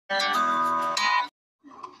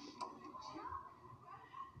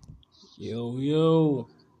Yo, yo.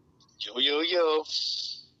 Yo, yo, yo.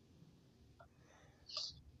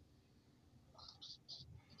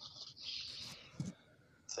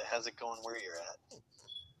 So how's it going where you're at?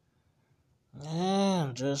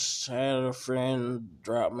 Yeah, just had a friend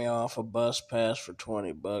drop me off a bus pass for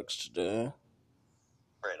 $20 today.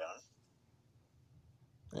 Right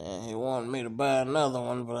on. And he wanted me to buy another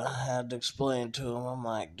one, but I had to explain to him. I'm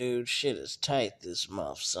like, dude, shit is tight this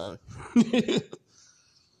month, son. Well,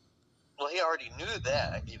 he already knew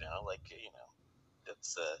that,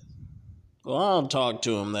 it's, Well, I don't talk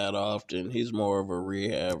to him that often. He's more of a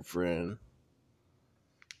rehab friend.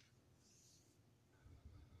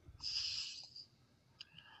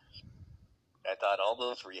 I thought all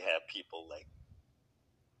those rehab people,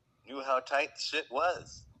 knew how tight the shit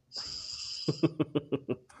was.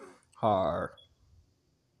 Har.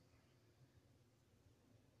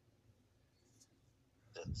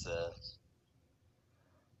 It's,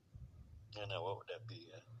 what would that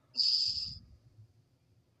be? I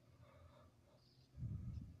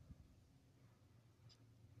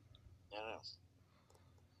don't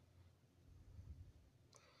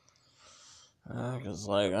know. Cause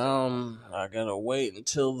I gotta wait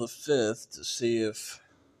until the 5th to see if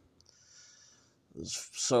this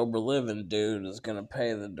sober living dude is gonna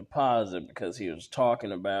pay the deposit, because he was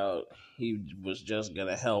talking about he was just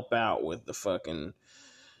gonna help out with the fucking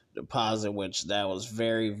deposit, which that was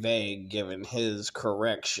very vague given his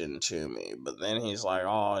correction to me. But then he's like,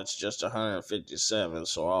 "Oh, it's just 157,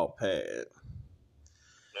 so I'll pay it."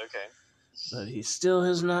 Okay. But he still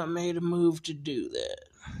has not made a move to do that.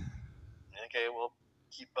 Okay, well,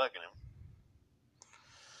 keep bugging him.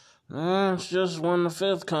 It's just when the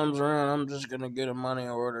 5th comes around, I'm just gonna get a money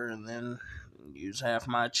order and then use half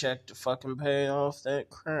my check to fucking pay off that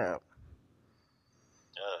crap.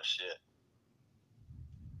 Oh, shit.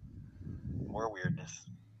 More weirdness.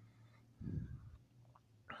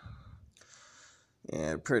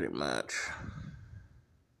 Yeah, pretty much.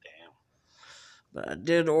 Damn. But I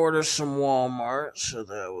did order some Walmart, so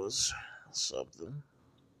that was something.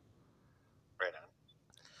 Right on.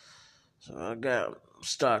 So I got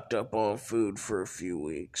stocked up on food for a few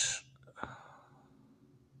weeks.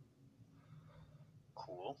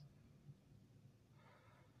 Cool.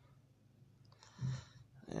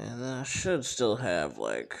 And I should still have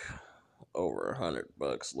over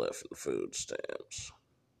 $100 left in food stamps.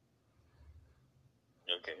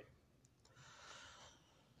 Okay.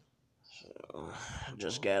 So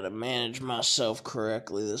just gotta manage myself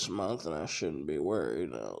correctly this month, and I shouldn't be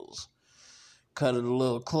worried. I was cut it a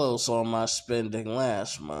little close on my spending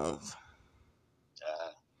last month.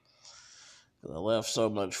 I left so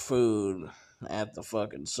much food at the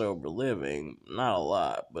fucking sober living. Not a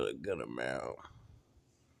lot, but a good amount.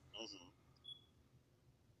 Mm-hmm.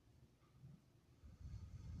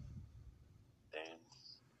 Damn.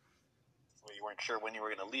 Well, you weren't sure when you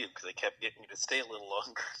were going to leave because they kept getting you to stay a little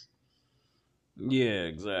longer. Yeah,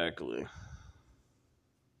 exactly.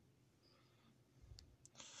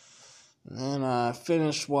 And I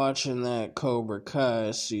finished watching that Cobra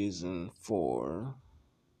Kai season 4.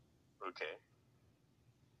 Okay.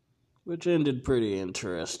 Which ended pretty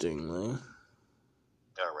interestingly.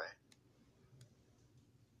 All right.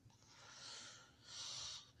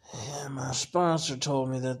 Yeah, my sponsor told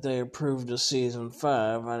me that they approved a season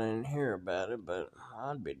 5. I didn't hear about it, but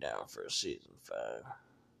I'd be down for a season 5.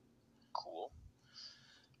 Cool.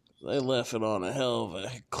 They left it on a hell of a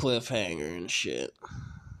cliffhanger and shit.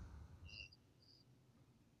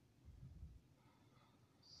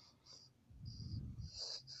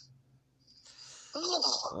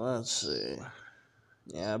 Let's see.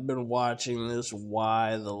 Yeah, I've been watching this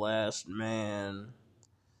Y the Last Man,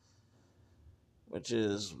 which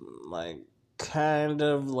is kind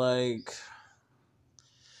of like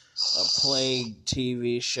a plague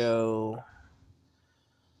TV show.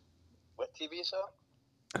 What TV show?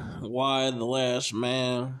 Y the Last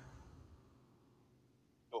Man.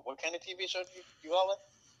 What kind of TV show do you call it?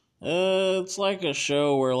 It's like a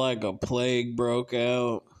show where a plague broke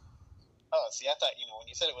out. Oh, see, I thought, when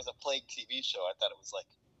you said it was a plague TV show, I thought it was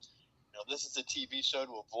this is a TV show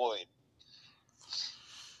to avoid.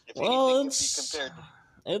 If anything could be compared to...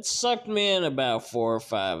 It sucked me in about 4 or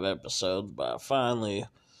 5 episodes, but I finally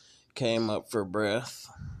came up for breath.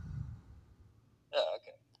 Oh,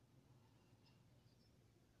 okay.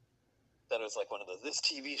 That was like one of those, this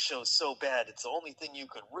TV show's so bad, it's the only thing you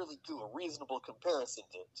could really do a reasonable comparison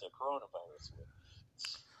to coronavirus with.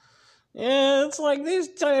 Yeah, it's like these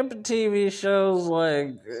type of TV shows,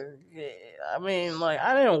 I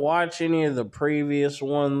didn't watch any of the previous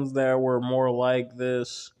ones that were more like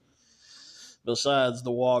this. besides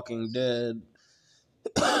The Walking Dead.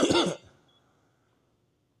 But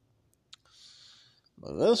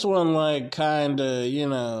this one, like, kinda, you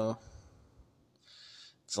know,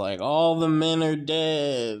 it's like all the men are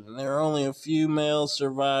dead, and there are only a few male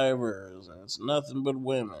survivors, and it's nothing but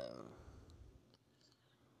women.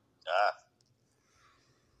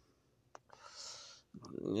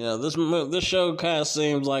 Yeah, this show kind of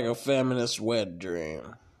seems like a feminist wet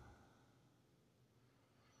dream.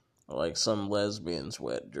 Like some lesbian's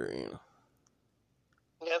wet dream.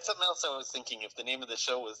 Yeah, something else I was thinking, if the name of the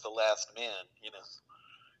show was The Last Man, you know,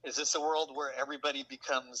 is this a world where everybody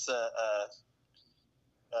becomes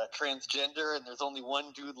transgender and there's only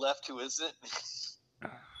one dude left who isn't?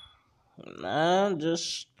 Nah,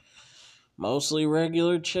 just mostly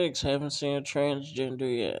regular chicks. Haven't seen a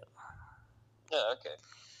transgender yet. Yeah, okay.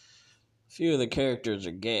 A few of the characters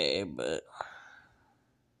are gay, but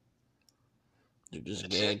they're just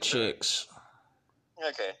gay chicks.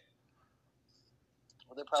 Okay.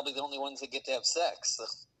 Well, they're probably the only ones that get to have sex. So.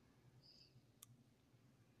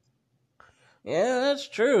 Yeah, that's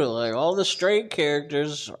true. Like, all the straight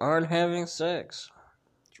characters aren't having sex.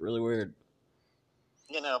 It's really weird.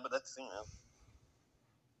 You know, but that's, you know,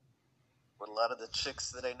 what a lot of the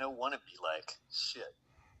chicks that I know want to be like. Shit.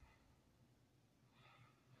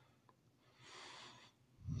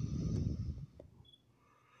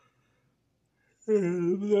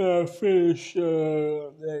 And then I finished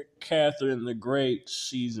that Catherine the Great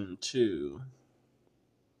season 2.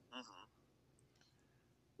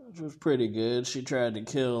 Which was pretty good. She tried to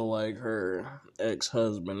kill, like, her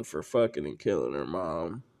ex-husband for fucking and killing her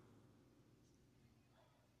mom.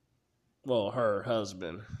 Well, her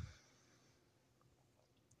husband.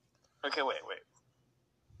 Okay, wait.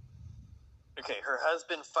 Okay, her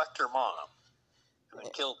husband fucked her mom and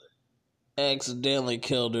then killed her. Accidentally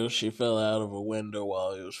killed her. She fell out of a window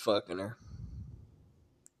while he was fucking her.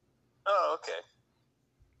 Oh, okay.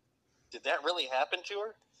 Did that really happen to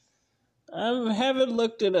her? I haven't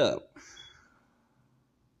looked it up.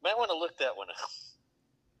 Might want to look that one up.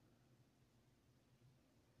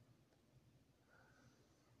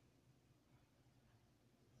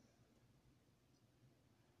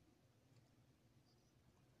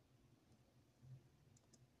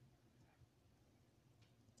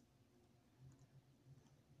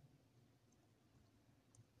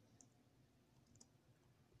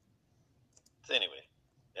 So anyway,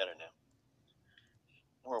 I don't know.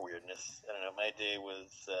 More weirdness. I don't know. My day was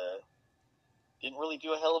didn't really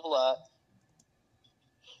do a hell of a lot.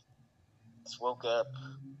 Just woke up.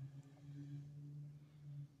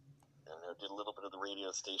 I don't know, did a little bit of the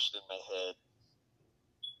radio station in my head.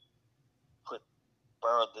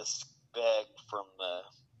 Borrowed this bag from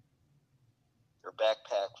or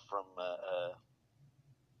backpack from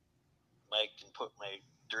Mike and put my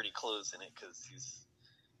dirty clothes in it because he's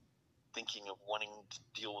thinking of wanting to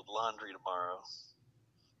deal with laundry tomorrow.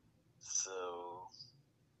 So,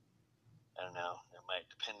 I don't know. It might,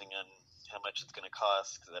 depending on how much it's going to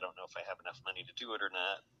cost, because I don't know if I have enough money to do it or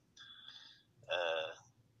not.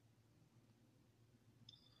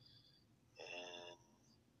 And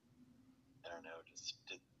I don't know, just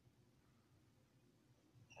did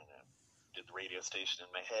the radio station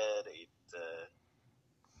in my head, ate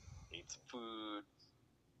some food,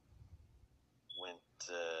 went,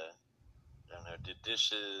 I don't know, did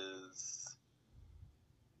dishes,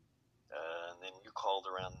 and then you called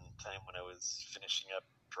around the time when I was finishing up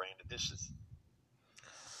drying the dishes.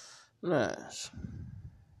 Nice.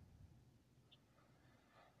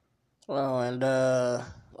 Well, and,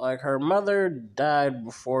 like, her mother died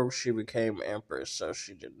before she became empress, so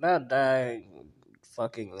she did not die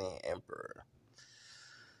fucking the emperor.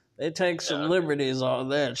 They take some liberties on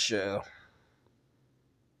that show.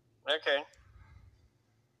 Okay.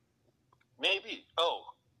 Maybe. Oh.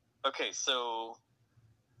 Okay, so...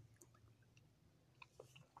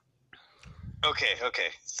 Okay.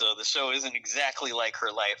 So the show isn't exactly like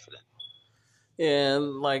her life then. Yeah,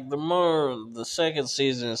 and, like, the second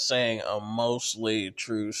season is saying a mostly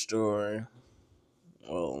true story.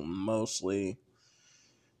 Well, mostly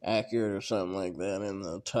accurate or something like that in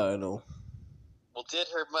the title. Well,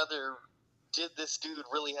 did this dude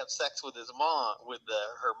really have sex with his mom,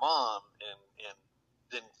 her mom, and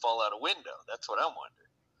didn't fall out a window? That's what I'm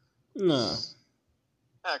wondering. No.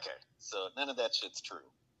 Okay, so none of that shit's true.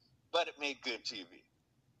 But it made good TV.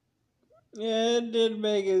 Yeah, it did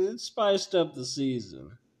make it. It spiced up the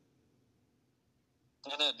season.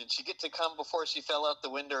 I know. Did she get to come before she fell out the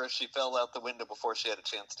window, or she fell out the window before she had a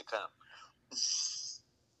chance to come?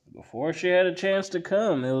 Before she had a chance to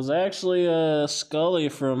come. It was actually Scully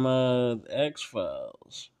from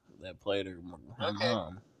X-Files that played her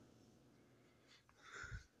mom.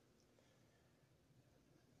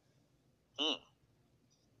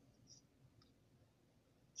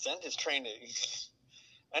 So I'm just trying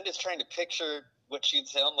to picture what she'd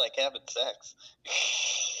sound like having sex.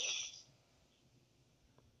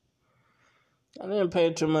 I didn't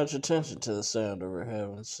pay too much attention to the sound of her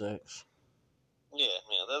having sex. Yeah,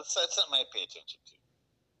 that's something I pay attention to.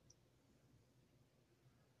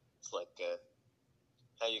 It's like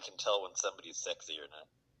how you can tell when somebody's sexy or not,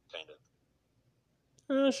 kind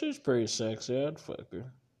of. She's pretty sexy. I'd fuck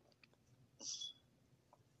her.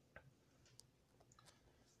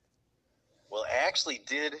 Well, I actually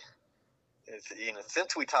did,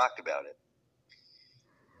 since we talked about it,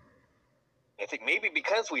 I think maybe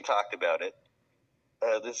because we talked about it,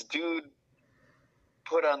 this dude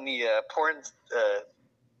put on the porn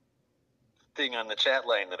thing on the chat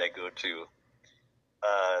line that I go to,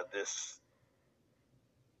 this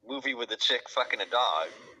movie with a chick fucking a dog.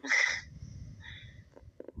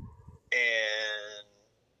 And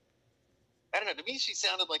I don't know, to me she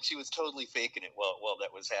sounded like she was totally faking it while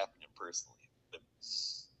that was happening personally. But,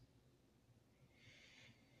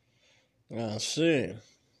 I see.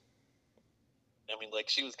 I mean, like,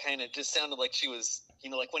 she was kind of just sounded like she was,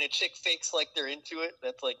 like when a chick fakes like they're into it,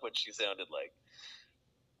 that's like what she sounded like.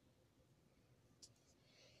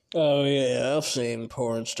 Oh, yeah, I've seen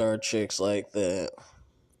porn star chicks like that.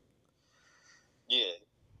 Yeah.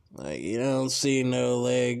 Like, you don't see no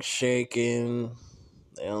legs shaking.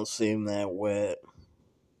 They don't seem that wet.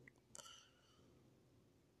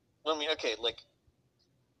 I mean, okay, like,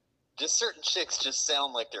 just certain chicks just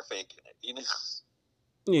sound like they're faking it,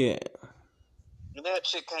 Yeah. And that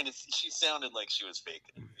chick she sounded like she was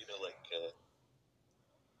faking it, like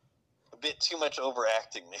a bit too much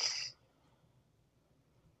overacting there.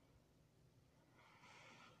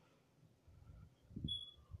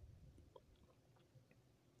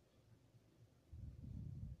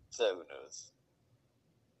 So who knows?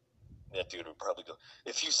 That dude would probably go,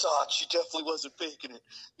 if you saw it, she definitely wasn't faking it.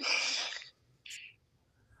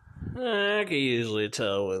 I can usually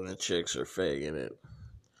tell when the chicks are faking it.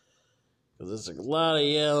 Because it's a lot of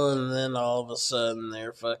yelling, and then all of a sudden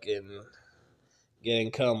they're fucking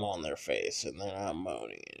getting cum on their face, and they're not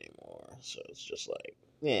moaning anymore. So it's just like,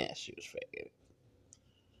 yeah, she was faking it.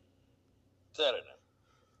 So I don't know.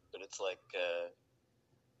 But it's like, I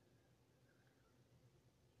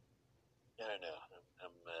don't know.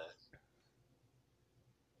 I'm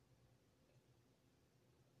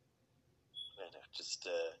I don't know. Just,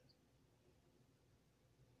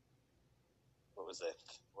 what was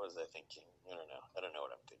I thinking? I don't know. I don't know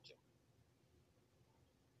what I'm thinking.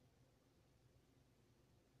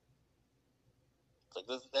 Like,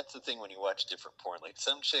 that's the thing when you watch different porn. Like,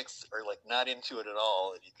 some chicks are, like, not into it at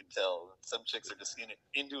all, and you can tell. Some chicks are just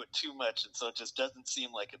into it too much, and so it just doesn't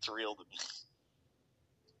seem like it's real to me.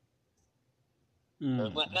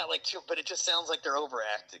 Not like too, but it just sounds like they're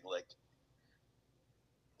overacting. Like,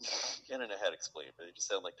 I don't know how to explain it, but it just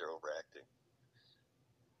sounds like they're overacting.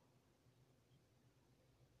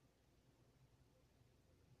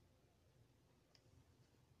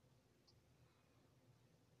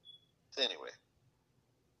 So anyway,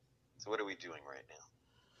 so what are we doing right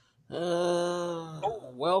now?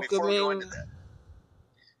 Welcoming. Before we go into that,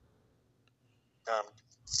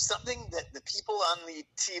 something that the people on the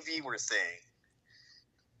TV were saying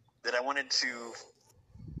that I wanted to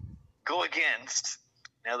go against.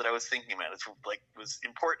 Now that I was thinking about it, was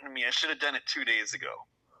important to me. I should have done it 2 days ago,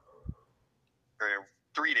 or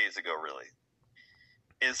 3 days ago, really.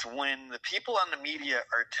 Is when the people on the media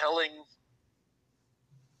are telling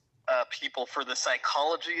people for the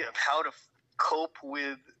psychology of how to cope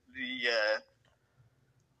with the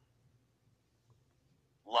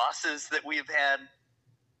losses that we've had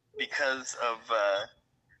because of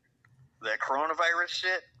the coronavirus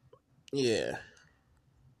shit. Yeah.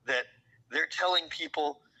 That they're telling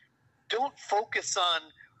people, don't focus on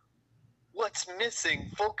what's missing,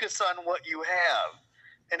 focus on what you have.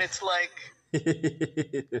 And it's like...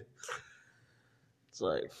 It's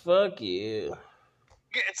like, fuck you.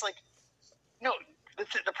 Yeah, it's like, no,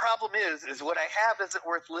 the problem is what I have isn't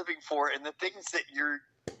worth living for, and the things that you're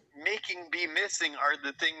making be missing are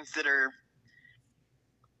the things that are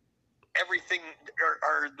everything,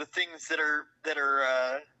 are the things that are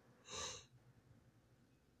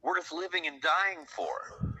worth living and dying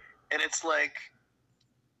for. And it's like,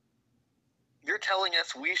 you're telling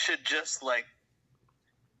us we should just, like,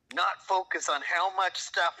 not focus on how much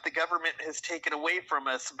stuff the government has taken away from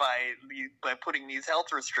us by putting these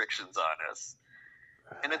health restrictions on us.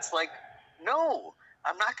 And it's like, no,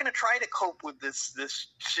 I'm not going to try to cope with this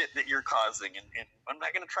shit that you're causing, and I'm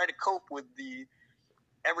not going to try to cope with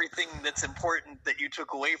everything that's important that you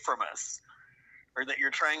took away from us. or that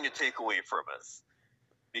you're trying to take away from us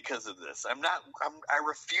because of this. I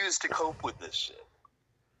refuse to cope with this shit.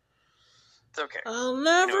 It's okay. I'll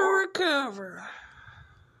never recover.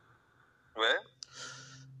 What?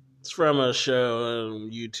 It's from a show, a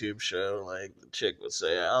YouTube show, like the chick would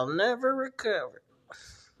say, I'll never recover.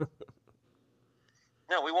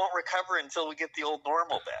 No, we won't recover until we get the old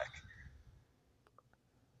normal back.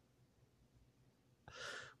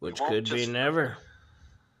 Which could be never.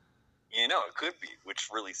 You know, it could be, which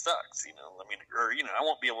really sucks, you know. I mean, or, you know, I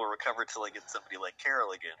won't be able to recover till I get somebody like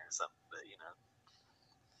Carol again or something, but, you know.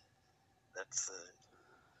 That's,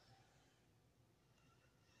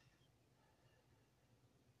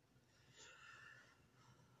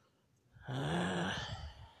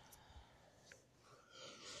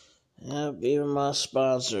 Yep, even my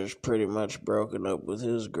sponsor's pretty much broken up with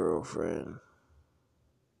his girlfriend.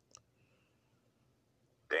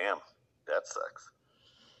 damn, that sucks.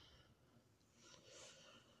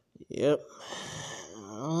 Yep.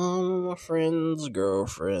 All my friends'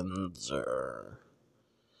 girlfriends are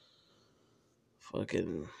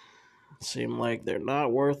fucking seem like they're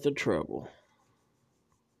not worth the trouble.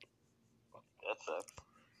 That sucks.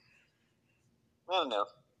 I don't know.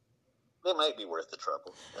 They might be worth the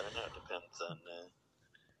trouble. I don't know. It depends on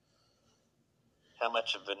how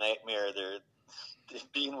much of a nightmare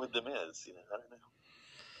being with them is. You know, I don't know.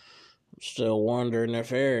 I'm still wondering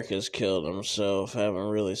if Eric has killed himself. Haven't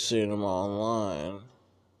really seen him online.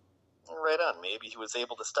 Right on. Maybe he was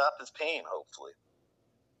able to stop his pain, hopefully.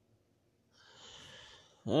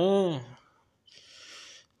 At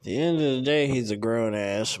the end of the day, he's a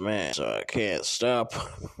grown-ass man, so I can't stop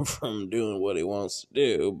him from doing what he wants to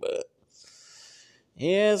do, but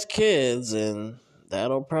he has kids, and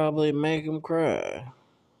that'll probably make him cry.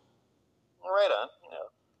 Right on. You know,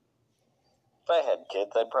 if I had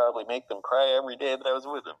kids, I'd probably make them cry every day that I was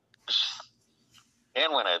with them.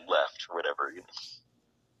 And when I'd left, or whatever. You know.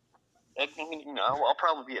 I mean, you know, I'll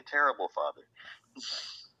probably be a terrible father.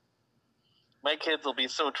 My kids will be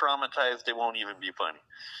so traumatized it won't even be funny.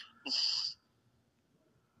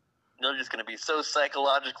 They're just going to be so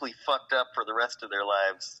psychologically fucked up for the rest of their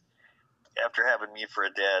lives after having me for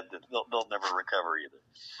a dad that they'll never recover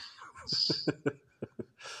either.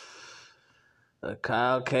 A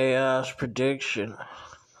Kyle Chaos prediction.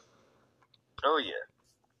 Oh, yeah.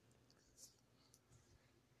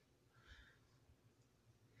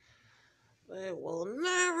 They will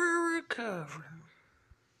never recover.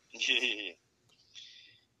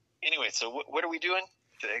 Anyway, so what are we doing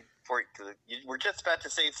today? We're just about to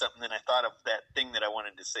say something, and I thought of that thing that I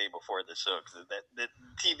wanted to say before the show, because that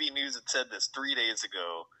TV News had said this 3 days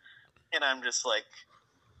ago, and I'm just like,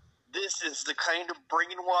 this is the kind of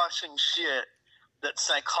brainwashing shit that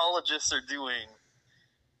psychologists are doing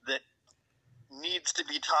that needs to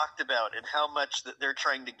be talked about, and how much that they're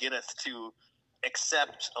trying to get us to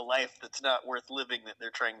accept a life that's not worth living that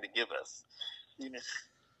they're trying to give us. You know?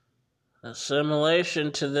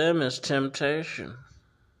 Assimilation to them is temptation.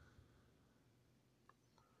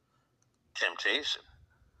 Temptation?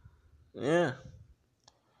 Yeah.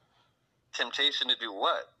 Temptation to do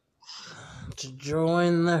what? To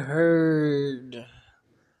join the herd.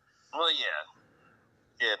 Well, yeah.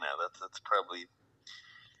 Yeah, no, that's probably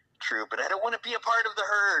true, but I don't want to be a part of the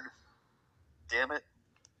herd. Damn it.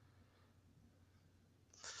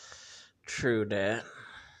 True that.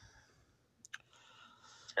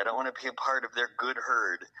 I don't want to be a part of their good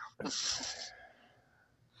herd.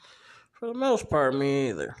 For the most part, me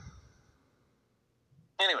either.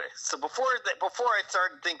 Anyway, so before I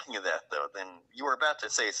started thinking of that, though, then you were about to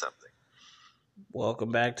say something.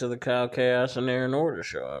 Welcome back to the Kyle Chaos and Aaron Order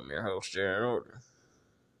show. I'm your host, Aaron Order.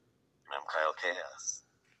 I'm Kyle Chaos.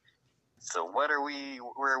 So where are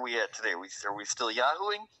we at today? Are we still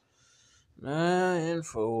Yahooing? Nah,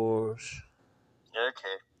 Infowars.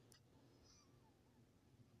 Okay.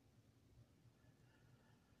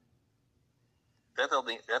 I thought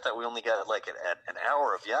we only got like an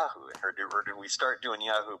hour of Yahoo, or did we start doing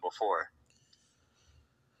Yahoo before?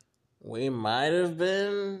 We might have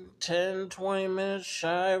been 10, 20 minutes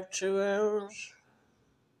shy of 2 hours.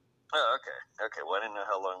 Oh, okay. Okay, well, I didn't know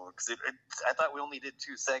how long, because I thought we only did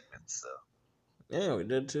 2 segments, so. Yeah, we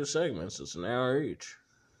did 2 segments. It's an hour each.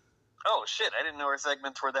 Oh, shit, I didn't know our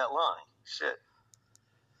segments were that long. Shit.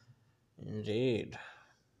 Indeed.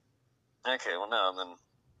 Okay, well, no, then.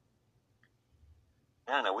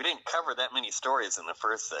 I don't know, we didn't cover that many stories in the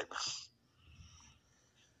first segment.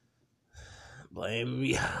 Blame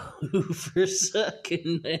Yahoo for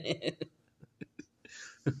sucking, man.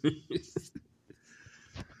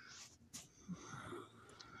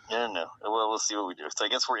 I don't know. Well, we'll see what we do. So I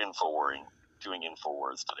guess we're doing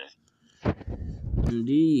Infowars today.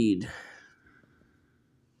 Indeed.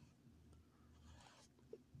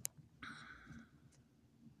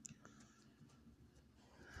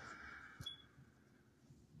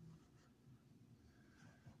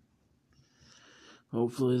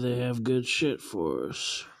 Hopefully they have good shit for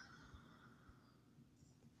us.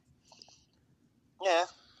 Yeah.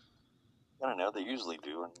 I don't know. They usually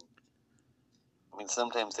do. And I mean,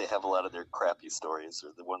 sometimes they have a lot of their crappy stories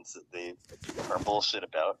or the ones that they are bullshit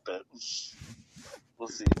about, but we'll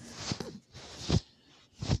see.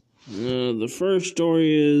 The first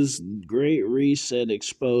story is Great Reset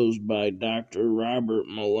exposed by Dr. Robert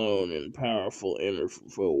Malone in powerful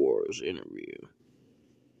InfoWars interview.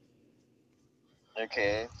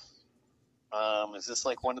 Okay. Is this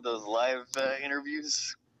like one of those live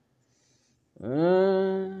interviews?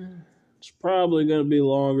 It's probably going to be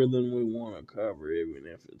longer than we want to cover, even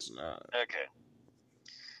if it's not.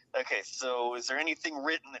 Okay, so is there anything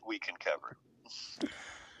written that we can cover?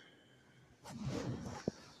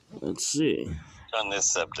 Let's see. On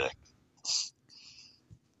this subject.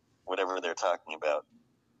 Whatever they're talking about.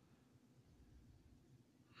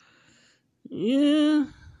 Yeah.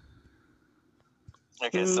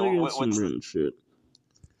 Okay, yeah, so they got what's some written shit.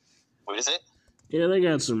 What is it? Yeah, they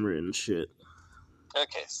got some written shit.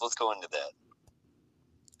 Okay, so let's go into that.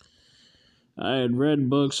 I had read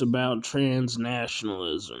books about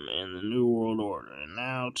transnationalism and the New World Order, and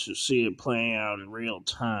now to see it playing out in real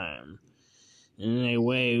time, in a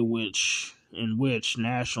way in which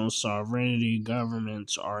national sovereignty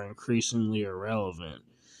governments are increasingly irrelevant,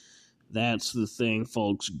 that's the thing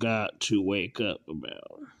folks got to wake up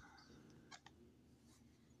about.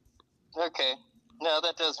 Okay, no,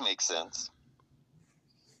 that does make sense.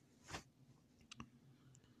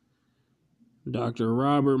 Dr.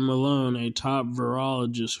 Robert Malone, a top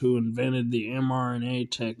virologist who invented the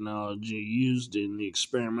mRNA technology used in the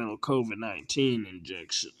experimental COVID-19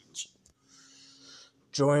 injections,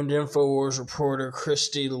 joined InfoWars reporter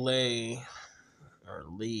Christy Lee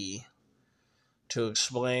to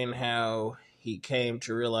explain how he came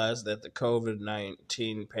to realize that the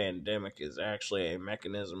COVID-19 pandemic is actually a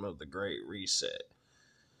mechanism of the Great Reset,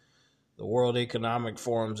 the World Economic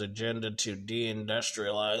Forum's agenda to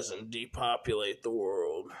deindustrialize and depopulate the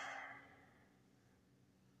world.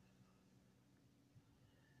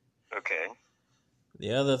 Okay.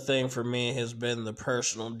 The other thing for me has been the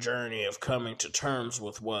personal journey of coming to terms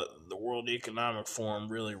with what the World Economic Forum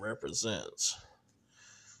really represents.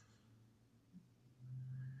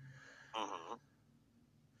 Mm-hmm.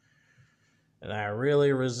 And I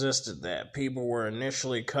really resisted that. People were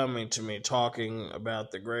initially coming to me talking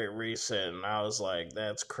about the Great Reset, and I was like,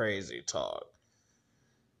 that's crazy talk.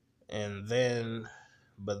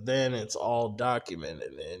 But then it's all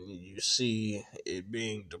documented, and you see it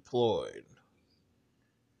being deployed.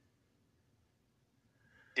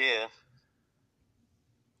 Yeah.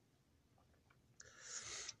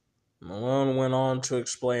 Malone went on to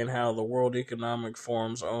explain how the World Economic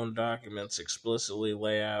Forum's own documents explicitly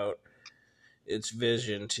lay out its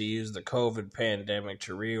vision to use the COVID pandemic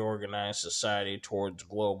to reorganize society towards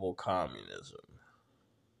global communism.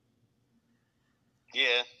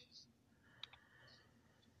 Yeah.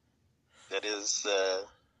 That is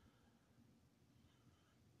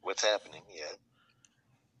what's happening, yeah.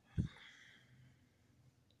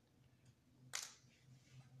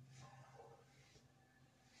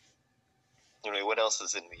 Anyway, what else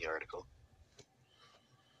is in the article?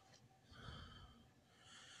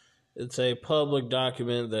 It's a public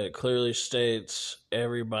document that clearly states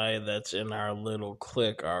everybody that's in our little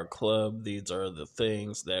clique, our club, these are the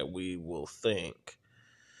things that we will think.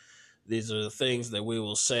 These are the things that we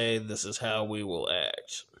will say. This is how we will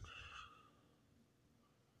act.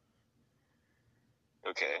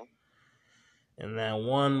 Okay. And that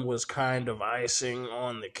one was kind of icing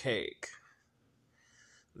on the cake.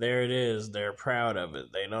 There it is. They're proud of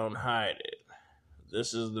it. They don't hide it.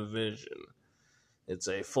 This is the vision. It's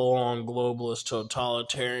a full-on globalist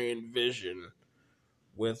totalitarian vision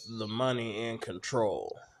with the money in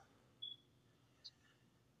control.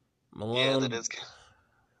 Malone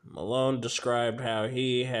described how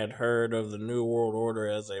he had heard of the New World Order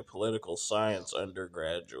as a political science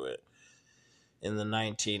undergraduate in the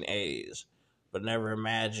 1980s, but never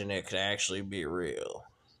imagined it could actually be real.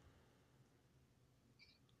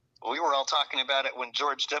 We were all talking about it when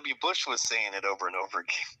George W. Bush was saying it over and over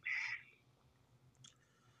again.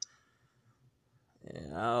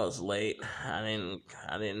 Yeah, I was late. I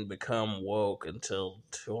didn't become woke until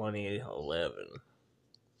 2011.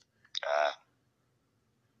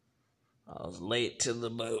 I was late to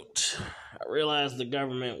the boat. I realized the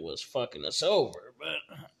government was fucking us over, but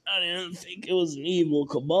I didn't think it was an evil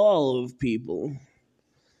cabal of people.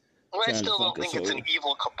 Well, I trying to still fuck don't us think it's over. an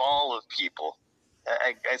evil cabal of people.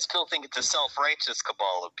 I still think it's a self-righteous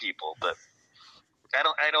cabal of people, but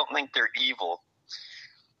I don't think they're evil.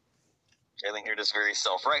 I think they're just very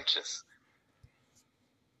self-righteous.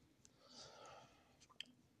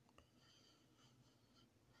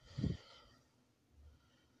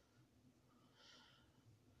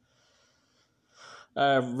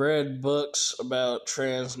 I've read books about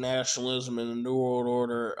transnationalism and the New World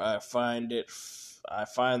Order. I find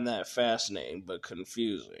that fascinating but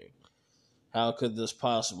confusing. How could this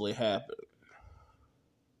possibly happen?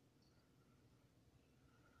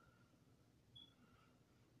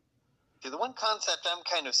 The one concept I'm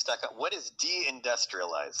kind of stuck on, what is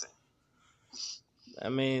deindustrializing?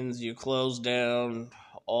 That means you close down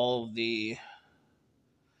all of the,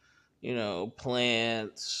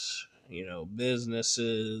 plants,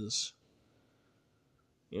 businesses,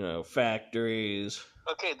 factories.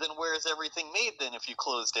 Okay, then where is everything made then if you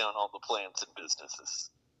close down all the plants and businesses?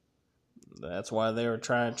 That's why they were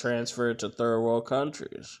trying to transfer it to third world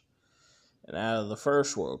countries and out of the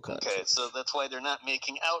first world countries. Okay, so that's why they're not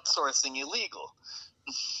making outsourcing illegal.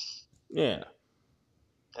 Yeah.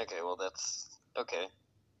 Okay, well that's okay.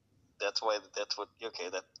 That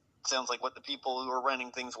sounds like what the people who are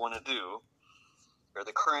running things want to do, or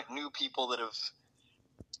the current new people that have,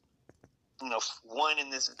 won in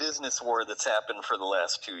this business war that's happened for the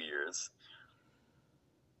last 2 years.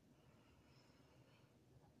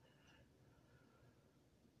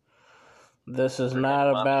 This is not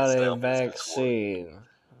about a vaccine.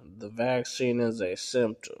 The vaccine is a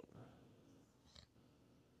symptom.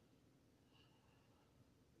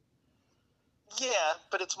 Yeah,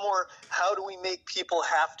 but it's more, how do we make people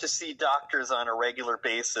have to see doctors on a regular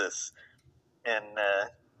basis? And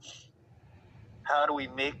how do we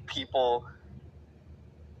make people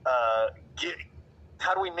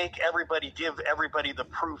how do we make everybody give everybody the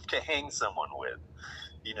proof to hang someone with?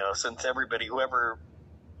 Since whoever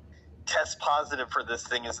tests positive for this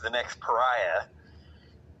thing is the next pariah.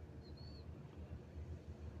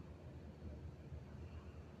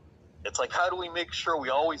 It's like, how do we make sure we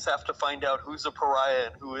always have to find out who's a pariah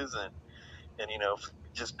and who isn't? And,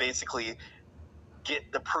 just basically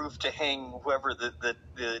get the proof to hang whoever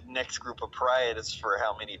the next group of pariahs for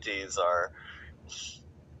how many days are.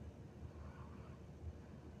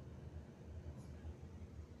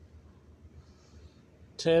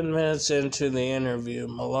 "10 minutes into the interview,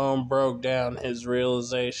 Malone broke down his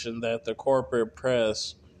realization that the corporate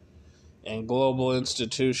press and global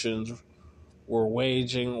institutions were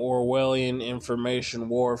waging Orwellian information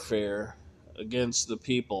warfare against the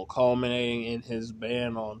people, culminating in his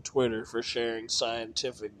ban on Twitter for sharing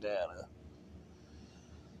scientific data."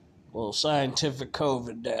 Well, scientific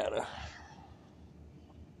COVID data.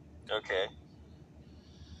 Okay.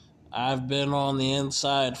 "I've been on the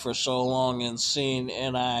inside for so long and seen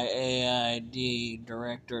NIAID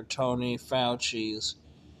Director Tony Fauci's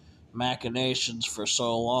machinations for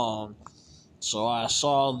so long, so I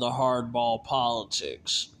saw the hardball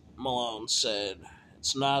politics," Malone said.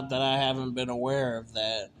 "It's not that I haven't been aware of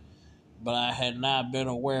that, but I had not been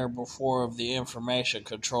aware before of the information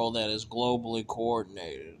control that is globally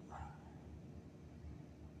coordinated."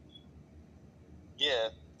 Yeah.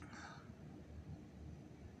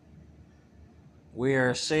 "We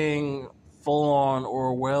are seeing full-on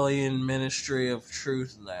Orwellian Ministry of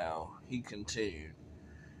Truth now," he continued.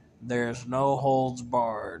 "There's no holds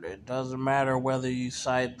barred. It doesn't matter whether you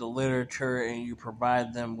cite the literature and you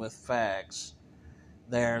provide them with facts.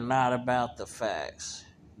 They are not about the facts.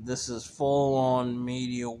 This is full-on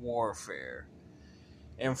media warfare,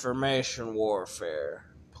 information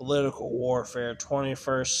warfare, political warfare,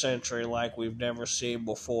 21st century like we've never seen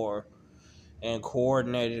before, and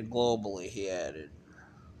coordinated globally," he added.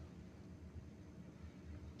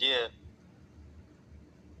 Yeah.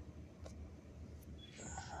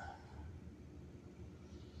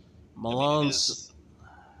 Malone's...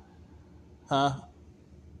 Huh?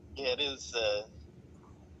 Yeah, it is.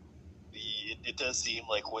 It does seem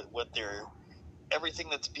like what they're, everything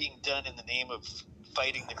that's being done in the name of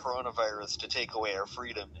fighting the coronavirus to take away our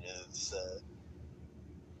freedom is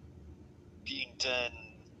being done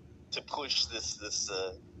to push this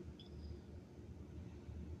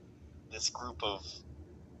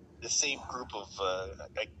same group of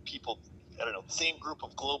people. I don't know, the same group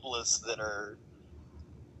of globalists that are,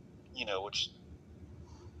 which,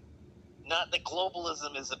 not that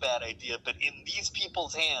globalism is a bad idea, but in these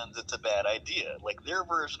people's hands, it's a bad idea. Like, their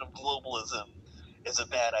version of globalism is a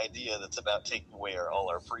bad idea that's about taking away all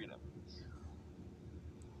our freedom.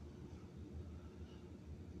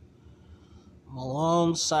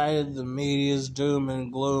 Malone cited the media's doom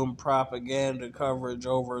and gloom propaganda coverage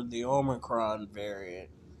over the Omicron variant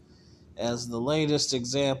as the latest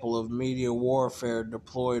example of media warfare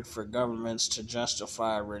deployed for governments to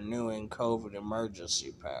justify renewing COVID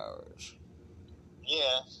emergency powers.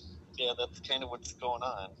 Yeah, that's kind of what's going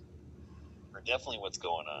on. Or definitely what's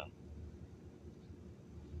going on.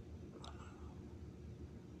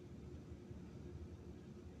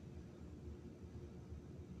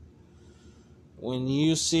 When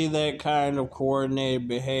you see that kind of coordinated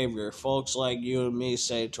behavior, folks like you and me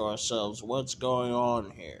say to ourselves, what's going on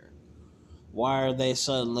here? Why are they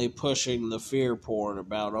suddenly pushing the fear porn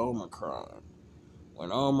about Omicron?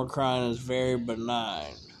 When Omicron is very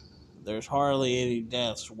benign, there's hardly any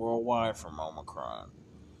deaths worldwide from Omicron.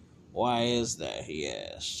 Why is that, he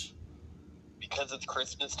asked. Because it's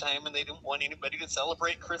Christmas time and they didn't want anybody to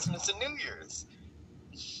celebrate Christmas and New Year's.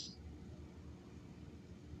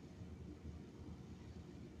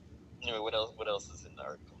 Anyway, what else is in the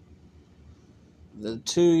article? The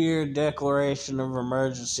 2-year declaration of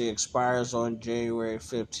emergency expires on January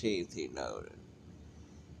 15th, he noted.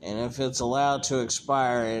 And if it's allowed to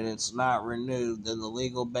expire and it's not renewed, then the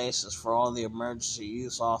legal basis for all the emergency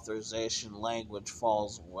use authorization language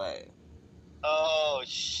falls away. Oh,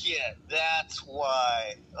 shit. That's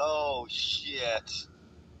why. Oh, shit.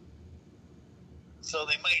 So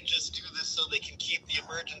they might just do this so they can keep the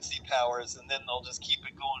emergency powers, and then they'll just keep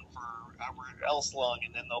it going for however else long,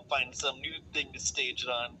 and then they'll find some new thing to stage it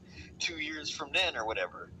on 2 years from then or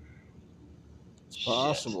whatever. It's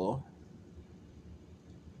possible.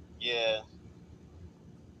 Yeah.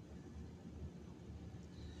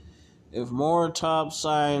 If more top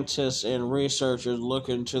scientists and researchers look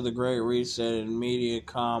into the Great Reset and media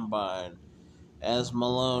combine, as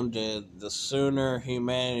Malone did, the sooner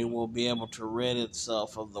humanity will be able to rid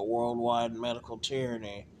itself of the worldwide medical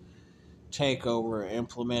tyranny takeover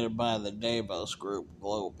implemented by the Davos Group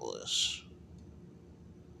globalists.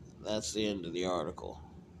 That's the end of the article.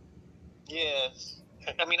 Yeah.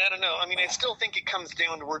 I mean, I don't know. I mean, I still think it comes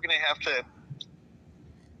down to we're going to have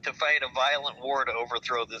to fight a violent war to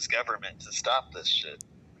overthrow this government to stop this shit.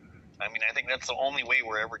 I mean, I think that's the only way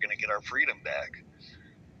we're ever going to get our freedom back.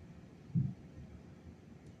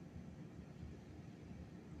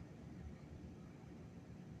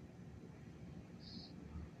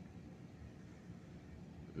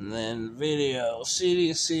 And then video.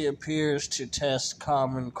 CDC appears to test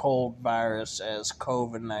common cold virus as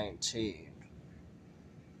COVID-19.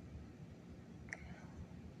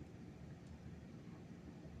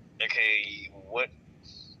 Okay, what?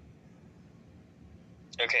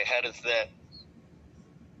 Okay, how does that?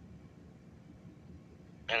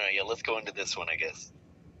 I don't know. Yeah, let's go into this one, I guess.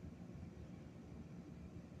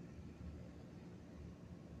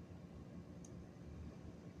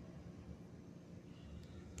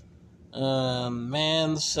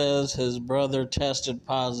 Man says his brother tested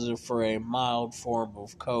positive for a mild form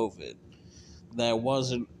of COVID that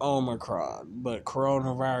wasn't Omicron, but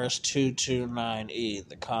coronavirus 229E,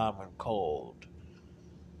 the common cold.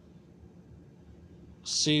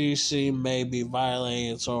 CDC may be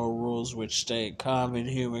violating its own rules, which state common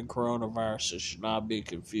human coronaviruses should not be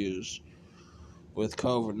confused with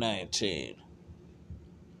COVID-19.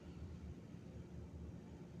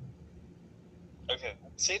 Okay,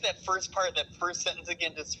 say that first part, that first sentence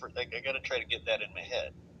again. Just for I gotta try to get that in my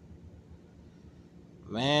head.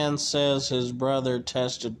 Man says his brother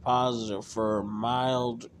tested positive for a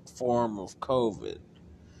mild form of COVID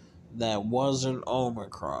that wasn't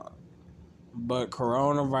Omicron, but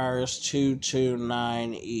coronavirus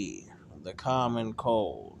 229E, the common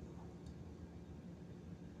cold.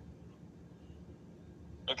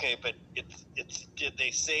 Okay, but it's did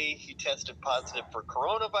they say he tested positive for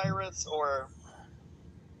coronavirus or?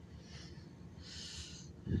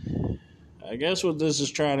 I guess what this is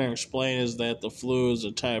trying to explain is that the flu is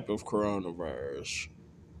a type of coronavirus.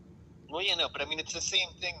 Well, yeah, no, but I mean it's the same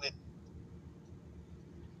thing that,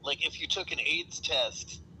 like, if you took an AIDS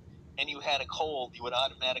test and you had a cold, you would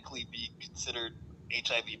automatically be considered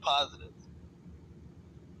HIV positive.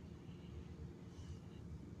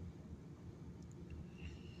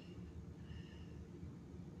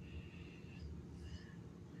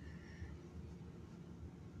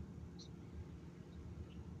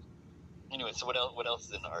 Anyway, so what else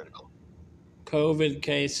is in the article? COVID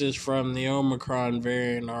cases from the Omicron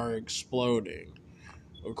variant are exploding,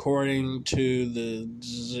 according to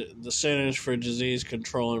the Centers for Disease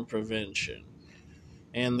Control and Prevention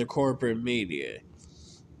and the corporate media.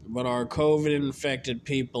 But are COVID-infected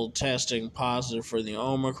people testing positive for the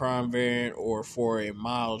Omicron variant or for a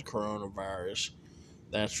mild coronavirus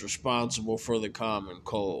that's responsible for the common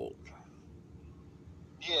cold?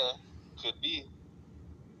 Yeah, could be.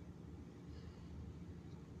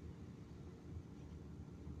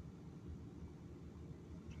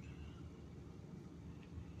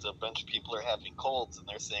 So a bunch of people are having colds and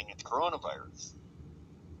they're saying it's coronavirus.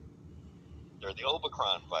 Or the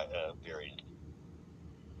Omicron variant.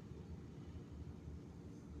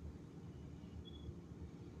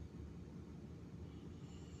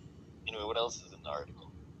 Anyway, what else is in the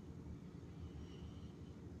article?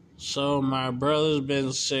 So my brother's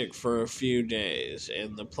been sick for a few days,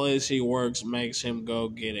 and the place he works makes him go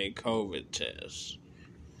get a COVID test.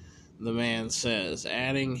 The man says,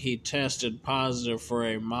 adding he tested positive for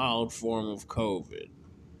a mild form of COVID.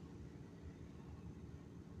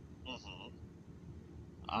 Mm-hmm.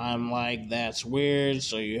 I'm like, that's weird.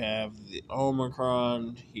 So you have the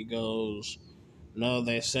Omicron. He goes, no,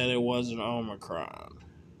 they said it wasn't Omicron.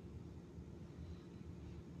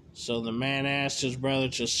 So the man asked his brother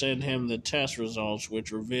to send him the test results,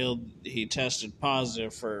 which revealed he tested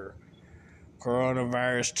positive for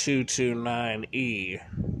coronavirus 229E,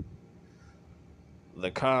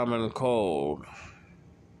 the common cold.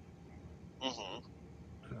 Mm-hmm.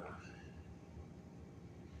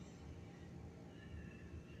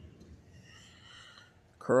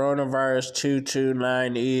 Coronavirus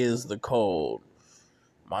 229E is the cold.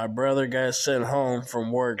 My brother got sent home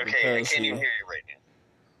from work Okay, because I can't even hear you right now.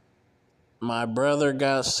 My brother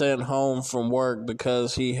got sent home from work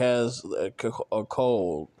because he has a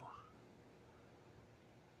cold.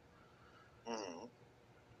 Mm-hmm.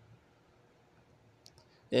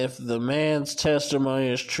 If the man's testimony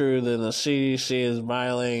is true, then the CDC is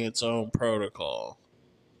violating its own protocol.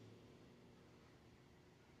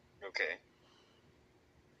 Okay.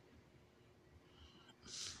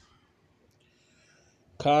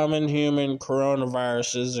 Common human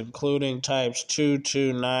coronaviruses, including types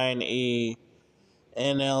 229E,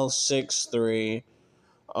 NL63,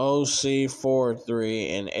 OC43,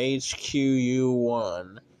 and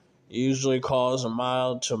HQU1, usually cause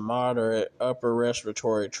mild to moderate upper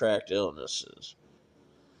respiratory tract illnesses.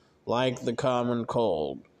 Like the common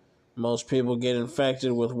cold, most people get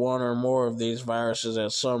infected with one or more of these viruses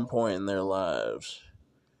at some point in their lives.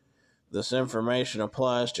 This information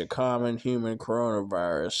applies to common human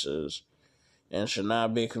coronaviruses and should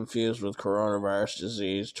not be confused with coronavirus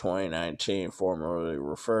disease 2019, formerly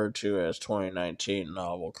referred to as 2019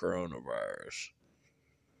 novel coronavirus.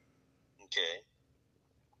 Okay.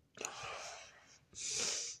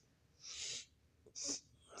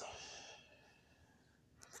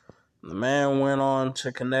 The man went on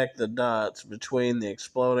to connect the dots between the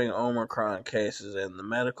exploding Omicron cases and the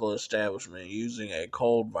medical establishment using a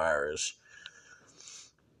cold virus.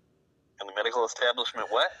 And the medical establishment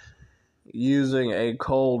what? Using a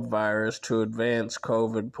cold virus to advance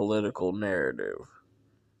COVID political narrative.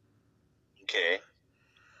 Okay.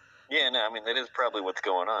 Yeah, no, I mean, that is probably what's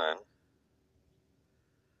going on.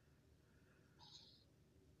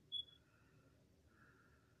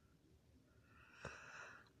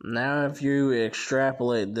 Now, if you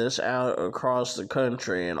extrapolate this out across the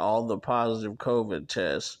country and all the positive COVID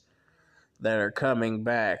tests that are coming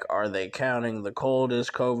back, are they counting the cold as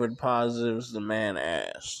COVID positives? The man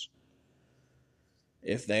asked.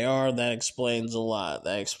 If they are, that explains a lot.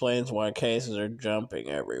 That explains why cases are jumping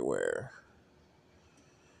everywhere.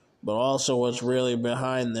 But also what's really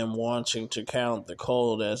behind them wanting to count the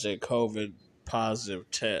cold as a COVID positive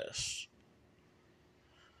test.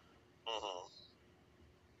 Mm-hmm.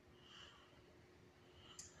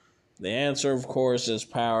 The answer, of course, is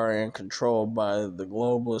power and control by the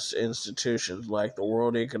globalist institutions like the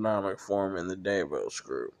World Economic Forum and the Davos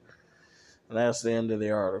Group. And that's the end of the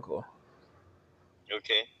article.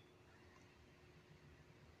 Okay.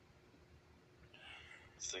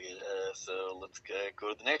 So let's go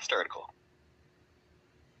to the next article.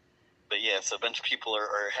 But yeah, so a bunch of people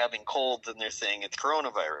are having colds and they're saying it's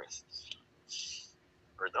coronavirus.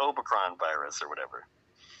 Or the Omicron virus or whatever.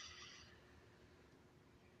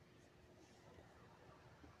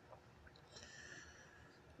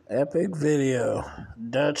 Epic video.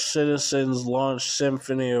 Dutch citizens launch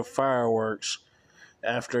symphony of fireworks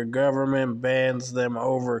after government bans them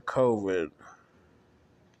over COVID.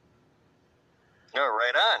 Oh,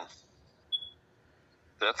 right on.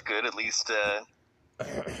 That's good. At least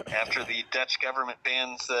after the Dutch government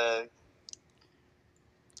bans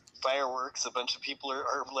fireworks, a bunch of people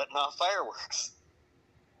are letting off fireworks.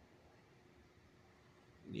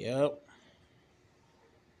 Yep.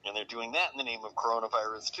 And they're doing that in the name of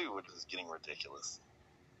coronavirus too, which is getting ridiculous.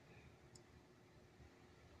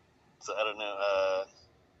 So I don't know. I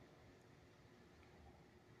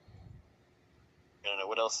don't know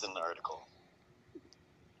what else is in the article.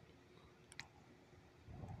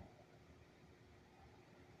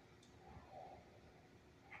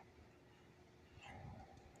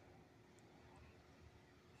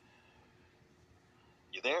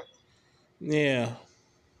 You there? Yeah.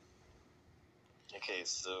 Okay,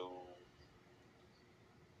 so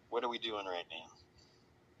what are we doing right now?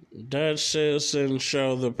 Dutch citizens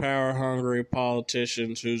show the power-hungry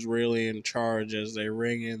politicians who's really in charge as they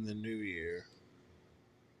ring in the new year.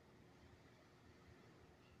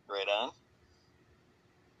 Right on.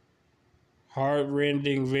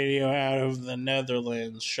 Heart-rending video out of the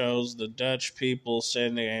Netherlands shows the Dutch people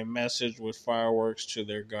sending a message with fireworks to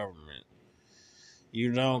their government.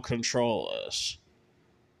 You don't control us.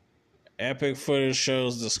 Epic footage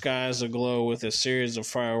shows the skies aglow with a series of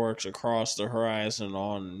fireworks across the horizon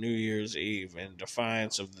on New Year's Eve in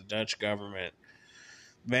defiance of the Dutch government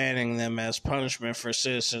banning them as punishment for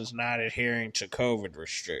citizens not adhering to COVID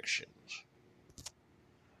restrictions.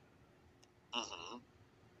 Mm-hmm.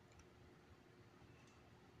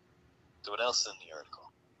 So what else is in the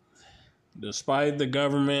article? Despite the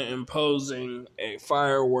government imposing a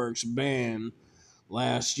fireworks ban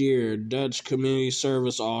last year, Dutch community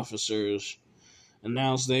service officers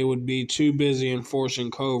announced they would be too busy enforcing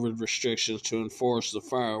COVID restrictions to enforce the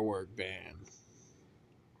firework ban.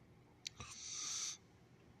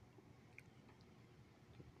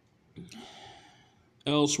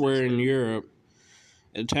 Elsewhere in Europe,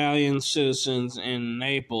 Italian citizens in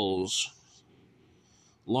Naples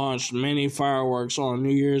launched many fireworks on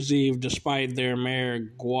New Year's Eve despite their mayor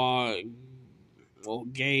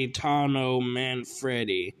Gaetano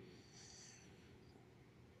Manfredi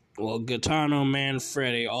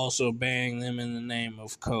also banning them in the name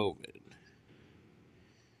of COVID.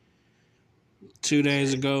 2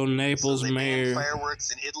 days ago, Naples so they mayor... banned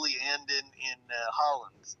fireworks in Italy and in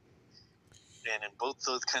Holland. And in both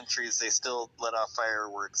those countries, they still let off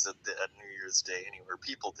fireworks at New Year's Day anyway. Or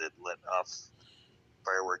people did let off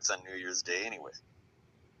fireworks on New Year's Day anyway.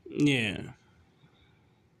 Yeah.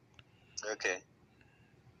 Okay.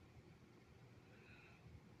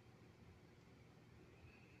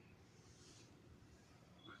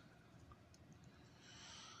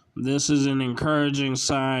 This is an encouraging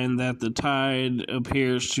sign that the tide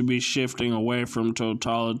appears to be shifting away from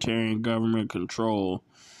totalitarian government control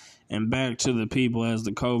and back to the people as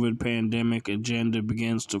the COVID pandemic agenda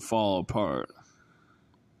begins to fall apart.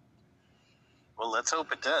 Well, let's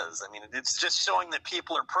hope it does. I mean, it's just showing that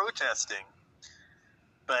people are protesting.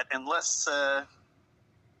 But unless that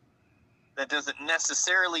doesn't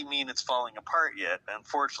necessarily mean it's falling apart yet.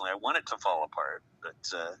 Unfortunately, I want it to fall apart. But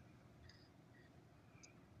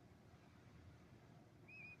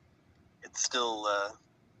it's still...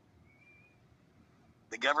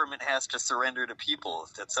 the government has to surrender to people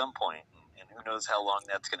at some point, and who knows how long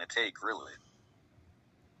that's going to take, really.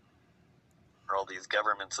 Or all these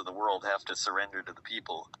governments of the world have to surrender to the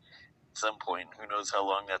people at some point, and who knows how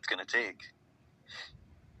long that's going to take.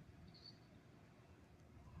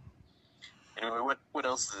 Anyway, what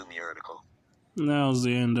else is in the article? That was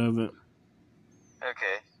the end of it.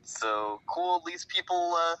 Okay, so cool. At least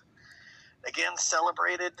people, again,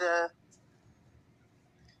 celebrated...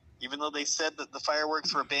 even though they said that the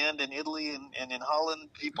fireworks were banned in Italy and in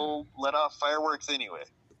Holland, people let off fireworks anyway.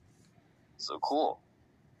 So cool.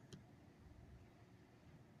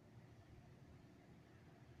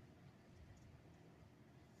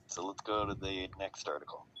 So let's go to the next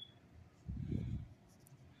article.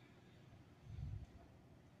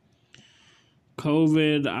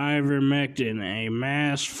 COVID ivermectin, a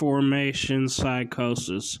mass formation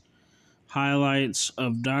psychosis. Highlights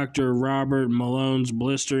of Dr. Robert Malone's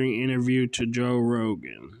blistering interview to Joe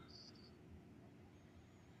Rogan.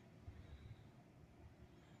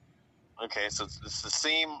 Okay, so it's the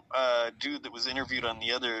same dude that was interviewed on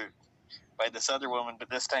by this other woman, but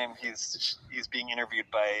this time he's being interviewed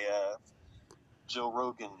by Joe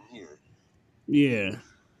Rogan here. Yeah.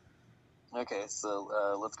 Okay,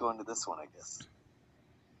 so let's go into this one, I guess.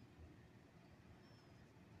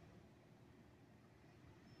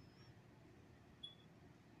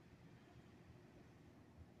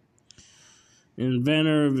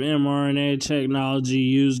 Inventor of mRNA technology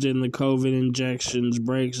used in the COVID injections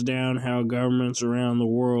breaks down how governments around the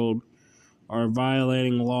world are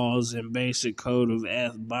violating laws and basic code of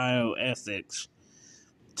bioethics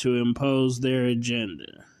to impose their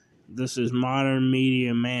agenda. This is modern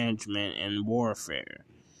media management and warfare,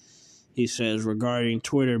 he says, regarding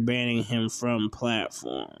Twitter banning him from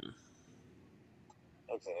platform.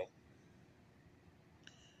 Okay.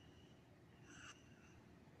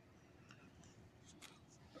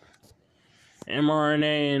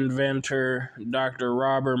 mRNA inventor Dr.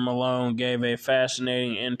 Robert Malone gave a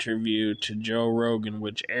fascinating interview to Joe Rogan,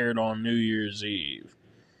 which aired on New Year's Eve.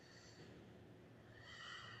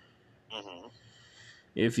 Mm-hmm.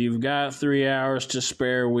 If you've got 3 hours to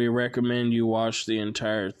spare, we recommend you watch the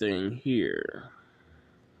entire thing here.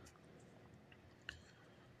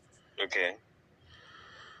 Okay.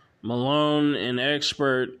 Malone, an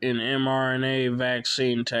expert in mRNA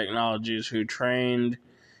vaccine technologies who trained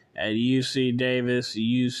at UC Davis,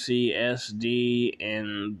 UCSD,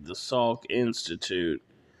 and the Salk Institute,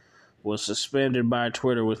 was suspended by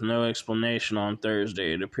Twitter with no explanation on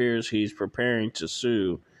Thursday. It appears he's preparing to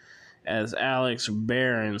sue, as Alex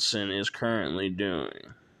Berenson is currently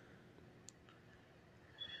doing.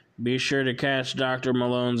 Be sure to catch Dr.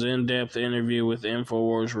 Malone's in-depth interview with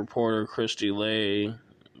InfoWars reporter Christy Lee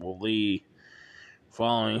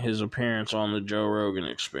following his appearance on the Joe Rogan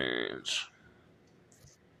Experience.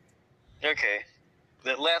 Okay.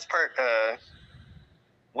 That last part,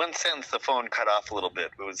 one sentence the phone cut off a little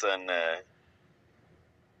bit. It was on the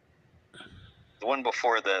one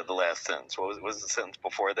before the last sentence. What was the sentence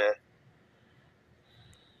before that?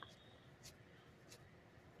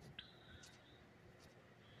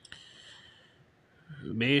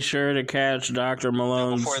 Be sure to catch Dr.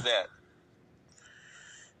 Malone's... Before that.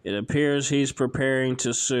 It appears he's preparing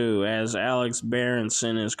to sue, as Alex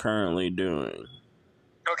Berenson is currently doing.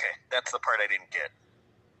 Okay, that's the part I didn't get.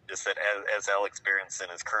 Just that as Alex Berenson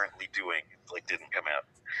is currently doing, like, didn't come out.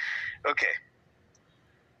 Okay.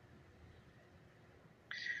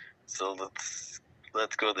 So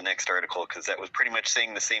let's go to the next article, because that was pretty much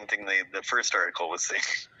saying the same thing the first article was saying.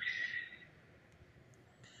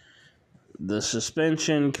 The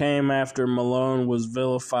suspension came after Malone was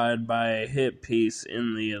vilified by a hit piece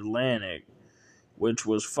in The Atlantic, which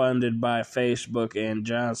was funded by Facebook and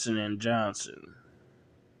Johnson & Johnson.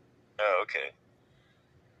 Oh, okay.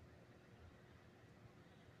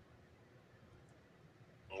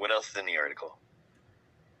 What else is in the article?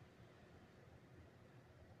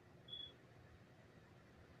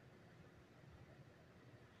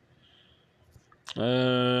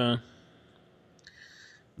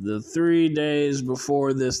 The 3 days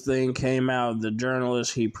before this thing came out, the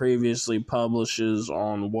journalist he previously publishes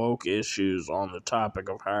on woke issues on the topic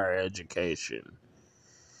of higher education.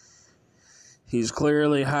 He's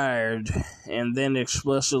clearly hired, and then they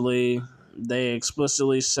explicitly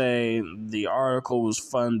say the article was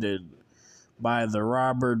funded by the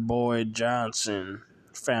Robert Boyd Johnson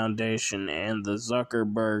Foundation and the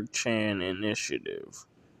Zuckerberg Chan Initiative.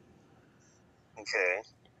 Okay.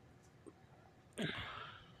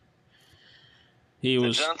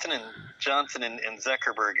 So Johnson and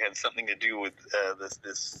Zuckerberg had something to do with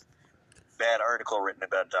this bad article written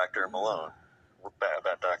about Dr. Malone,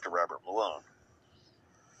 about Dr. Robert Malone.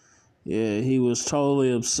 Yeah, he was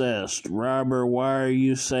totally obsessed. Robert, why are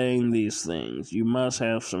you saying these things? You must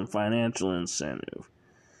have some financial incentive.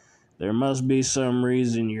 There must be some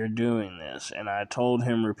reason you're doing this. And I told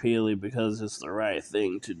him repeatedly because it's the right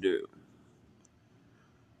thing to do.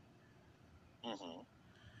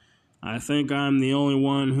 I think I'm the only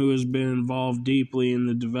one who has been involved deeply in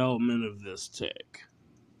the development of this tech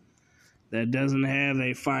that doesn't have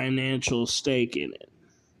a financial stake in it.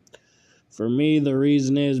 For me, the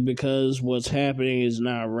reason is because what's happening is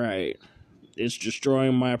not right. It's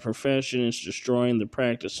destroying my profession. It's destroying the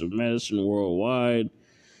practice of medicine worldwide.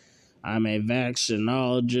 I'm a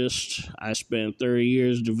vaccinologist. I spent 30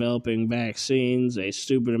 years developing vaccines, a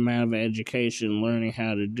stupid amount of education learning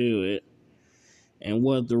how to do it, and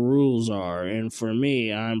what the rules are. And for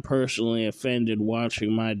me, I'm personally offended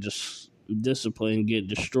watching my discipline get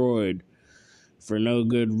destroyed for no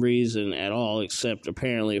good reason at all, except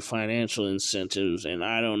apparently financial incentives and,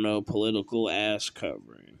 I don't know, political ass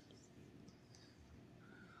covering.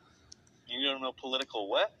 You don't know political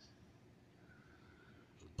what?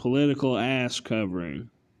 Political ass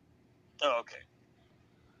covering. Oh, okay.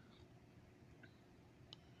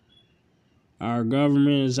 Our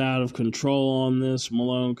government is out of control on this,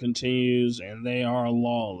 Malone continues, and they are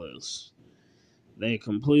lawless. They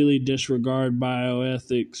completely disregard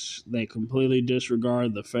bioethics. They completely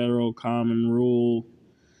disregard the federal common rule.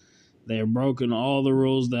 They have broken all the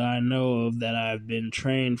rules that I know of that I've been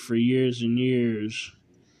trained for years and years.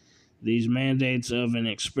 These mandates of an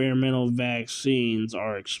experimental vaccines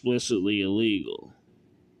are explicitly illegal.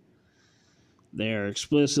 They are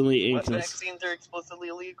explicitly What vaccines are explicitly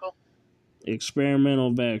illegal?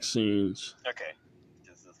 Experimental vaccines. Okay.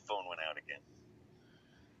 Because the phone went out again.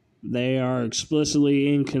 They are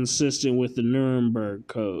explicitly inconsistent with the Nuremberg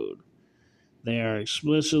Code. They are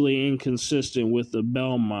explicitly inconsistent with the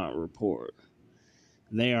Belmont Report.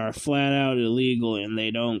 They are flat out illegal and they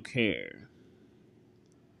don't care.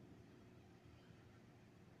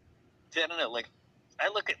 I don't know, like, I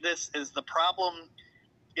look at this as the problem.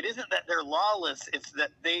 It isn't that they're lawless, it's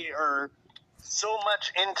that they are so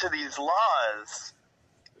much into these laws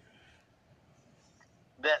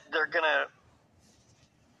that they're gonna,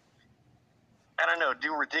 I don't know,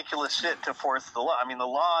 do ridiculous shit to force the law. I mean, the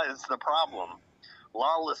law is the problem.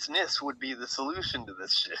 Lawlessness would be the solution to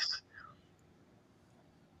this shit.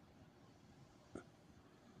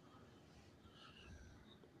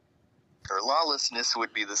 Or lawlessness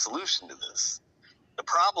would be the solution to this. The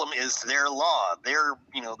problem is their law.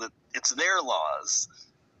 It's their laws.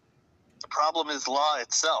 The problem is law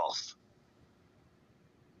itself.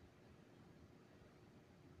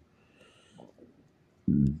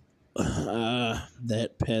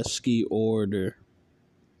 That pesky order.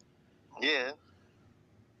 Yeah.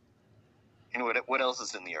 And what else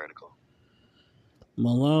is in the article?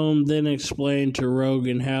 Malone then explained to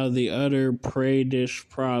Rogan how the Uttar Pradesh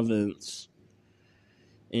province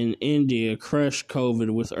in India crushed COVID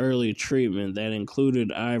with early treatment that included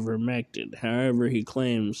ivermectin. However, he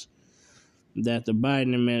claims that the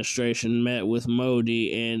Biden administration met with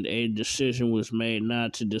Modi and a decision was made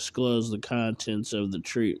not to disclose the contents of the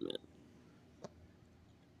treatment.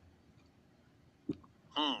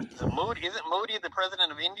 So isn't Modi the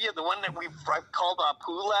president of India? The one that I've called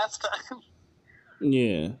Apu last time?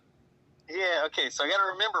 Yeah. Yeah, okay, so I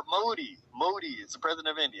gotta remember Modi. Modi is the president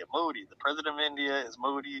of India. Modi. The president of India is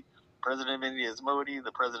Modi. President of India is Modi.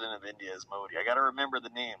 The president of India is Modi. I gotta remember the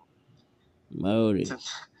name. Modi. At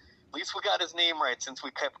least we got his name right since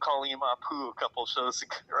we kept calling him Apu a couple shows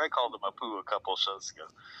ago. Or I called him Apu a couple shows ago.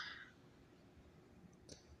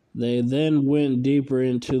 They then went deeper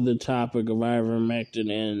into the topic of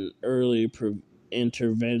ivermectin and early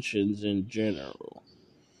interventions in general.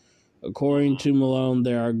 According to Malone,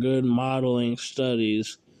 there are good modeling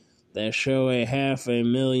studies that show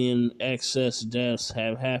 500,000 excess deaths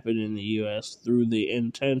have happened in the U.S. through the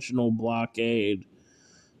intentional blockade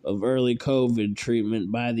of early COVID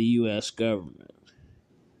treatment by the U.S. government.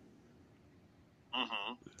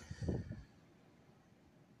 Mm-hmm.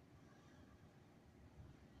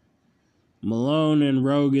 Malone and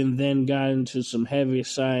Rogan then got into some heavy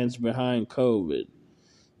science behind COVID,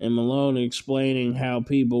 and Malone explaining how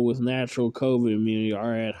people with natural COVID immunity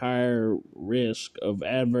are at higher risk of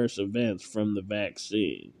adverse events from the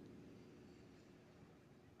vaccine.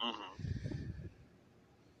 Mm-hmm.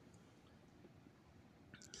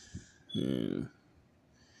 Yeah.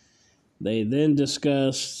 They then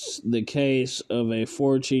discussed the case of a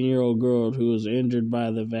 14-year-old girl who was injured by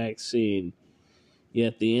the vaccine,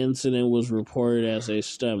 yet the incident was reported as a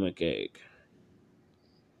stomach ache.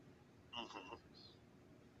 Mm-hmm.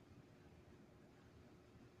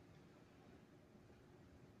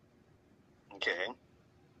 Okay.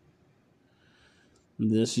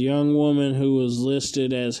 This young woman who was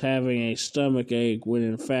listed as having a stomach ache when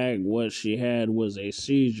in fact what she had was a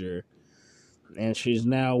seizure, and she's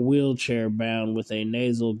now wheelchair bound with a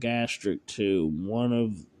nasal gastric tube, one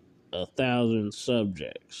of 1,000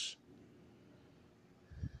 subjects.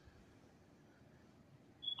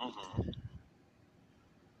 Mm-hmm.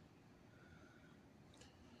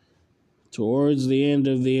 Towards the end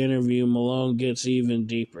of the interview, Malone gets even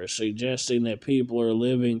deeper, suggesting that people are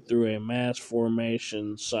living through a mass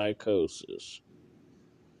formation psychosis,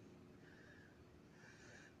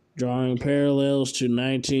 drawing parallels to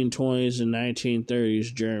 1920s and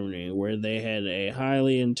 1930s Germany, where they had a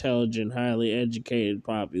highly intelligent, highly educated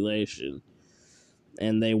population,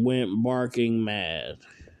 and they went barking mad.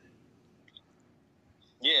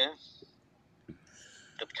 Yeah.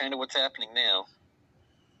 That's kind of what's happening now.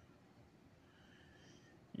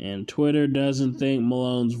 And Twitter doesn't think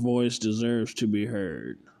Malone's voice deserves to be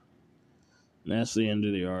heard. And that's the end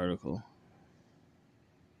of the article.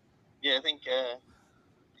 Yeah, I think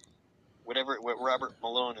what Robert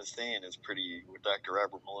Malone is saying is pretty. What Dr.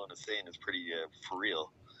 Robert Malone is saying is pretty for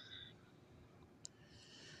real.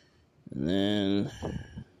 And then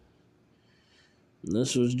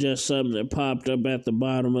this was just something that popped up at the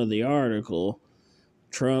bottom of the article.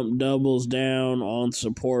 Trump doubles down on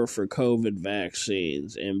support for COVID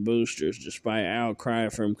vaccines and boosters despite outcry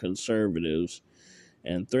from conservatives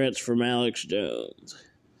and threats from Alex Jones.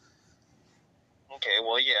 Okay,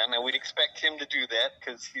 well, yeah, now we'd expect him to do that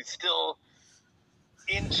because he's still,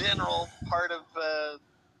 in general, part of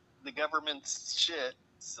the government's shit.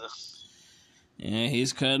 So. Yeah,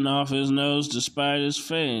 he's cutting off his nose to spite his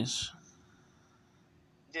face.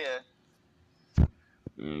 Yeah.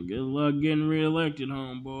 Yeah, good luck getting reelected,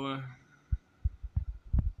 homeboy.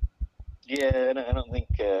 Yeah, I don't think.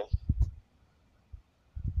 I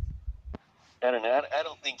don't know. I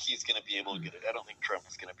don't think he's going to be able to get it. I don't think Trump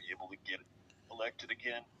is going to be able to get elected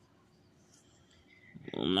again.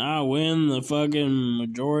 Well, not when the fucking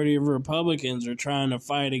majority of Republicans are trying to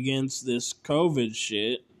fight against this COVID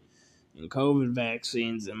shit and COVID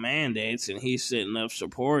vaccines and mandates, and he's sitting up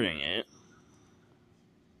supporting it.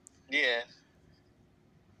 Yeah.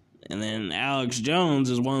 And then Alex Jones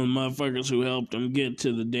is one of the motherfuckers who helped him get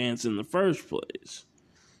to the dance in the first place.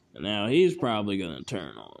 And now he's probably going to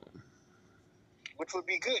turn on him. Which would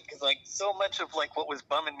be good, because, like, so much of, like, what was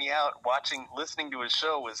bumming me out listening to his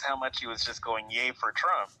show was how much he was just going yay for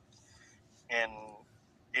Trump. And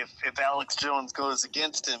if Alex Jones goes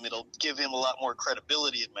against him, it'll give him a lot more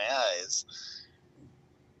credibility in my eyes.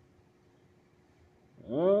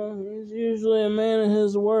 Well, he's usually a man of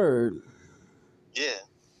his word. Yeah.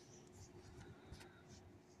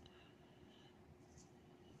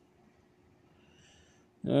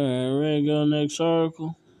 Alright, ready to go next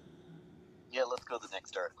article? Yeah, let's go to the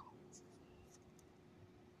next article.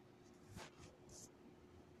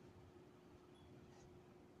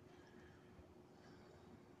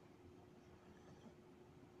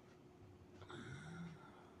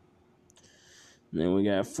 Then we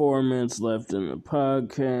got 4 minutes left in the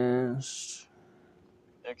podcast.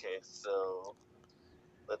 Okay, so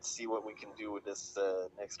let's see what we can do with this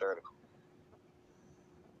next article.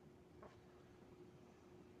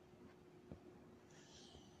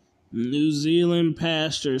 New Zealand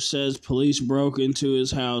pastor says police broke into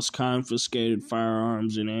his house, confiscated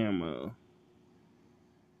firearms and ammo.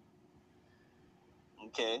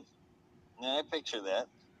 Okay. Yeah, I picture that.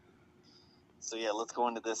 So yeah, let's go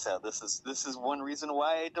into this. This is one reason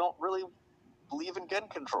why I don't really believe in gun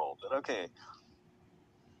control. But okay.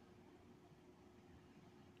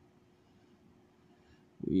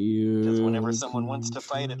 Because whenever someone wants to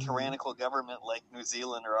fight a tyrannical government like New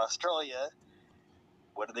Zealand or Australia,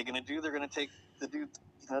 what are they going to do? They're going to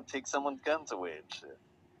take someone's guns away and shit.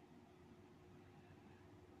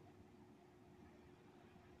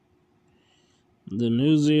 The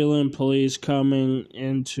New Zealand police coming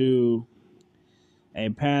into a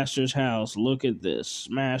pastor's house. Look at this.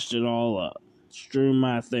 Smashed it all up. Strewn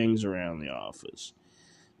my things around the office.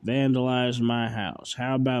 Vandalized my house.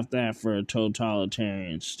 How about that for a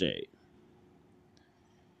totalitarian state?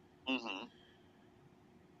 Mm-hmm.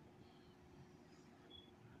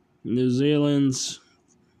 A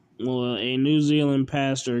New Zealand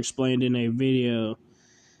pastor explained in a video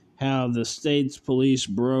how the state's police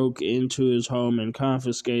broke into his home and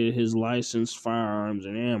confiscated his licensed firearms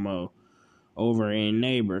and ammo over a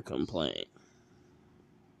neighbor complaint.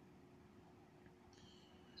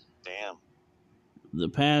 Damn. The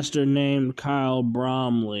pastor, named Kyle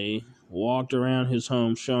Bromley, walked around his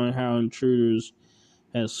home showing how intruders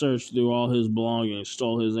had searched through all his belongings,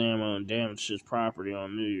 stole his ammo, and damaged his property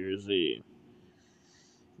on New Year's Eve.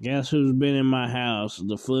 Guess who's been in my house?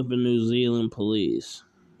 The flippin' New Zealand police.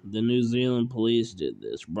 The New Zealand police did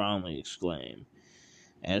this, Bromley exclaimed,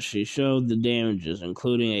 as she showed the damages,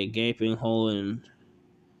 including a gaping hole in...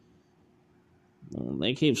 Well,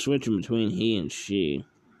 they keep switching between he and she.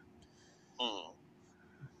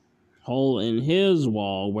 Hole in his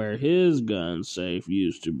wall where his gun safe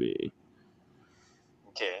used to be.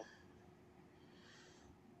 Okay.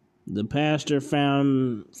 The pastor,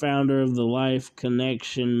 founder of the Life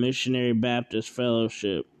Connection Missionary Baptist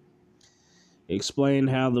Fellowship, explained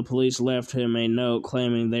how the police left him a note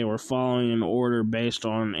claiming they were following an order based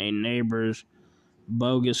on a neighbor's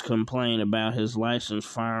bogus complaint about his licensed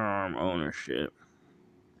firearm ownership.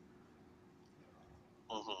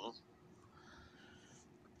 Mm-hmm.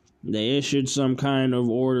 They issued some kind of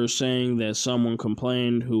order saying that someone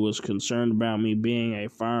complained who was concerned about me being a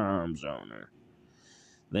firearms owner.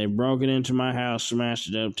 They've broken into my house,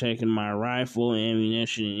 smashed it up, taken my rifle,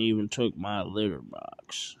 ammunition, and even took my litter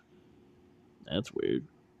box. That's weird.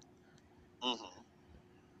 Mm-hmm.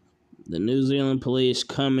 The New Zealand police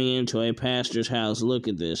coming into a pastor's house. Look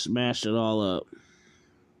at this. Smashed it all up.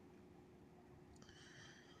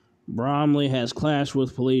 Bromley has clashed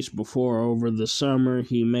with police before. Over the summer,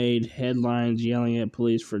 he made headlines yelling at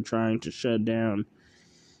police for trying to shut down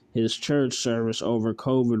his church service over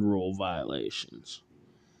COVID rule violations.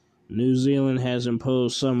 New Zealand has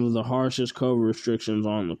imposed some of the harshest COVID restrictions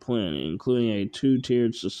on the planet, including a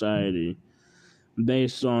 2-tiered society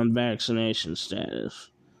based on vaccination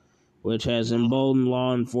status, which has emboldened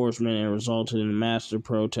law enforcement and resulted in massive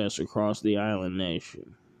protests across the island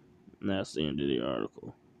nation. And that's the end of the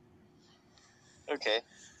article. Okay.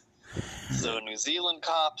 So New Zealand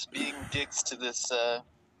cops being dicks to this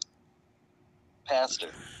pastor.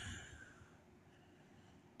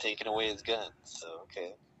 Taking away his guns. So,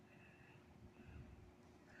 okay.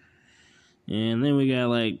 And then we got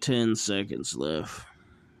like 10 seconds left.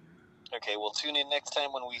 Okay, well, tune in next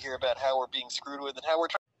time when we hear about how we're being screwed with and how we're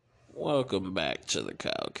trying. Welcome back to the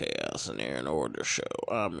Kyle Chaos and Aaron Order Show.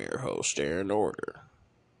 I'm your host, Aaron Order.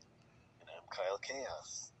 And I'm Kyle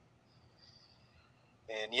Chaos.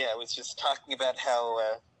 And yeah, I was just talking about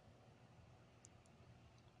how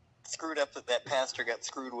screwed up that pastor got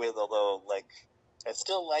screwed with, although, like, I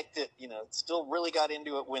still liked it, still really got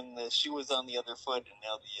into it when the shoe was on the other foot, and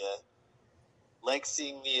now like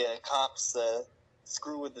seeing the cops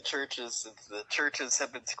screw with the churches, since the churches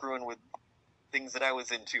have been screwing with things that I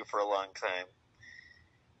was into for a long time,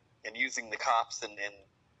 and using the cops and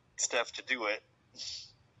stuff to do it.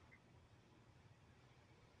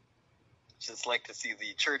 Just like to see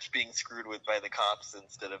the church being screwed with by the cops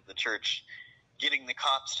instead of the church getting the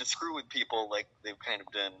cops to screw with people like they've kind of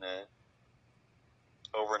done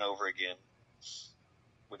over and over again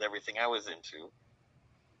with everything I was into.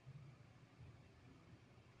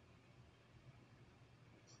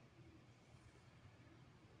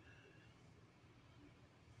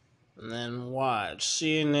 And then watch.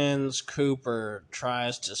 CNN's Cooper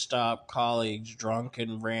tries to stop colleagues'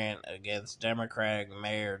 drunken rant against Democratic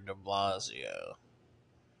Mayor de Blasio.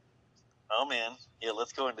 Oh man, yeah,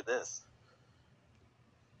 let's go into this.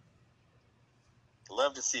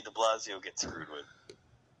 Love to see de Blasio get screwed with.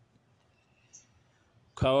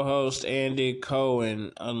 Co-host Andy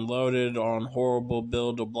Cohen unloaded on horrible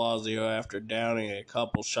Bill de Blasio after downing a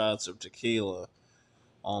couple shots of tequila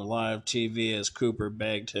on live TV as Cooper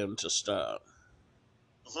begged him to stop.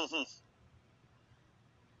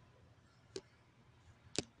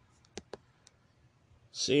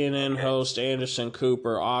 CNN host Anderson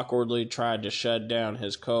Cooper awkwardly tried to shut down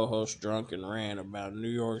his co-host's drunken rant about New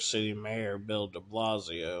York City Mayor Bill de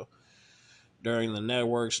Blasio during the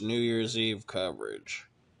network's New Year's Eve coverage.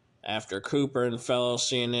 After Cooper and fellow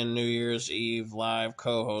CNN New Year's Eve live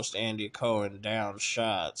co-host Andy Cohen downed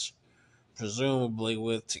shots, presumably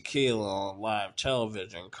with tequila on live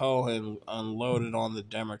television, Cohen unloaded on the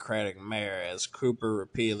Democratic mayor as Cooper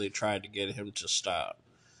repeatedly tried to get him to stop.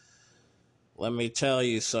 Let me tell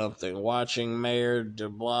you something, watching Mayor de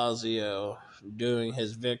Blasio doing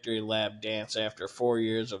his victory lap dance after 4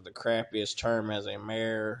 years of the crappiest term as the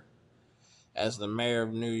mayor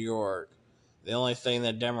of New York, the only thing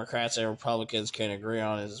that Democrats and Republicans can agree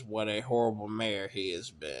on is what a horrible mayor he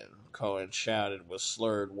has been, Cohen shouted with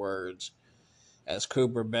slurred words as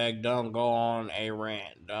Cooper begged, don't go on a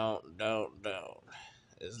rant. Don't.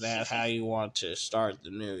 Is that how you want to start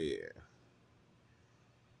the new year?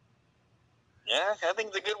 Yeah, I think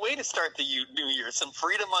it's a good way to start the new year. Some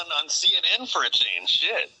freedom on CNN for a change.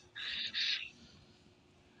 Shit.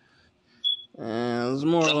 It's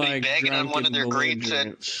more somebody like bagging on one of their great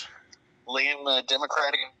lame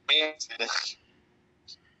Democratic bands.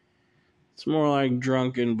 It's more like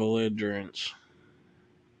drunken belligerence.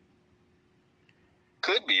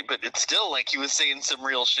 Could be, but it's still like he was saying some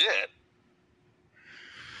real shit.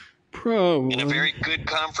 Probably. In a very good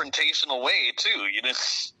confrontational way, too,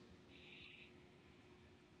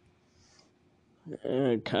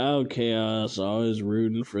 Kyle Chaos, always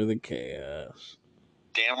rooting for the chaos.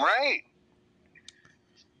 Damn right.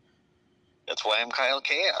 That's why I'm Kyle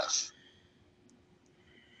Chaos.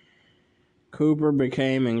 Cooper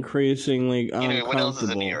became increasingly uncomfortable. What else is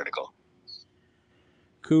in the article?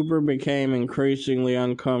 Cooper became increasingly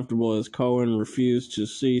uncomfortable as Cohen refused to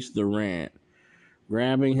cease the rant,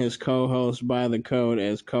 grabbing his co-host by the coat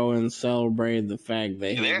as Cohen celebrated the fact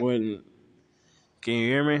that he wouldn't. Can you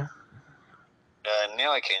hear me?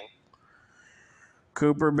 Now I can.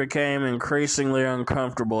 Cooper became increasingly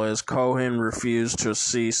uncomfortable as Cohen refused to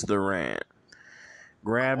cease the rant,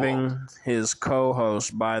 grabbing his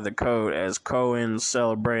co-host by the coat as Cohen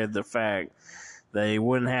celebrated the fact that he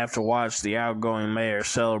wouldn't have to watch the outgoing mayor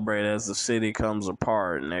celebrate as the city comes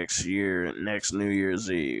apart next New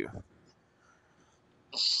Year's Eve.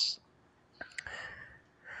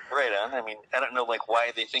 Right on. I mean, I don't know,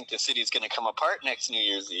 why they think the city's going to come apart next New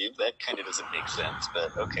Year's Eve. That kind of doesn't make sense,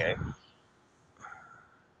 but okay.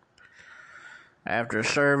 After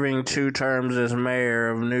serving 2 terms as mayor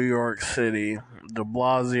of New York City, de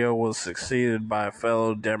Blasio was succeeded by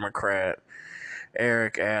fellow Democrat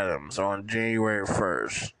Eric Adams on January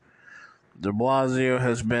 1st. De Blasio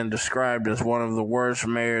has been described as one of the worst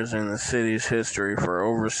mayors in the city's history for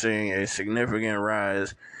overseeing a significant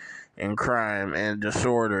rise in crime and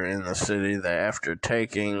disorder in the city that after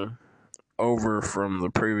taking over from the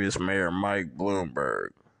previous mayor, Mike Bloomberg.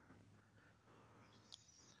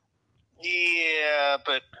 Yeah,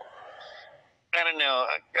 but I don't know.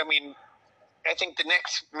 I mean, I think the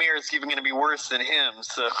next mayor is even going to be worse than him,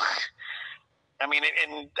 so I mean,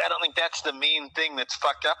 and I don't think that's the main thing that's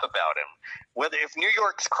fucked up about him. Whether if New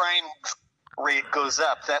York's crime rate goes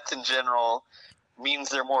up, that's in general means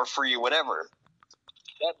they're more free, whatever.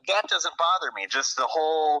 That doesn't bother me. Just the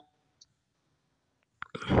whole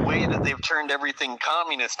way that they've turned everything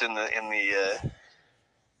communist in the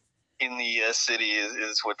city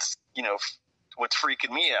is what's what's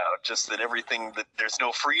freaking me out. Just that everything that there's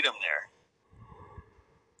no freedom there.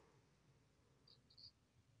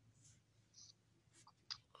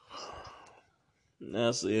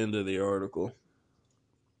 That's the end of the article.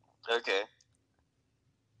 Okay.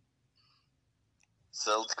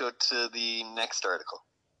 So let's go to the next article.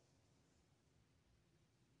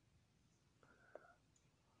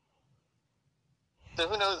 So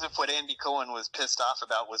who knows if what Andy Cohen was pissed off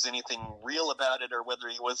about was anything real about it, or whether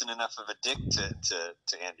he wasn't enough of a dick to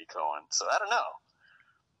Andy Cohen. So I don't know.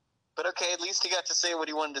 But okay, at least he got to say what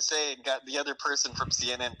he wanted to say and got the other person from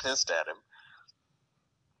CNN pissed at him.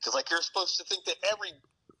 Because like you're supposed to think that every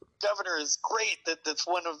governor is great,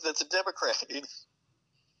 that's a Democrat.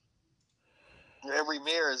 Every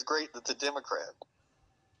mayor is great that's a Democrat.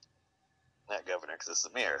 Not governor, because it's the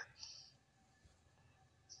mayor.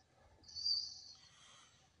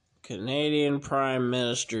 Canadian Prime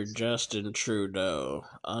Minister Justin Trudeau.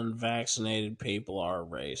 Unvaccinated people are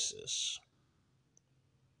racist.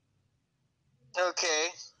 Okay.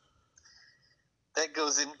 That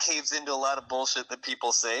caves into a lot of bullshit that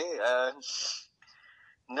people say.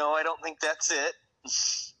 No, I don't think that's it.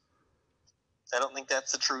 I don't think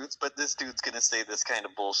that's the truth, but this dude's going to say this kind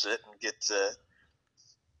of bullshit and get to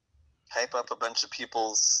hype up a bunch of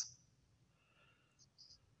people's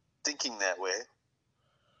thinking that way.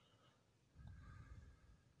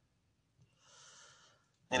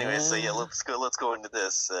 Anyway, so yeah, let's go into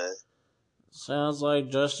this. Sounds like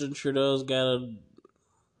Justin Trudeau's got a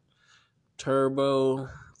turbo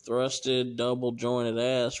thrusted double jointed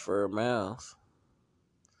ass for a mouth.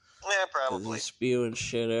 Yeah, probably. Because he's spewing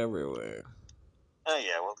shit everywhere. Oh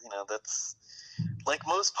yeah, well, that's like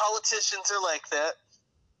most politicians are like that.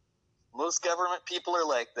 Most government people are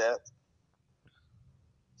like that.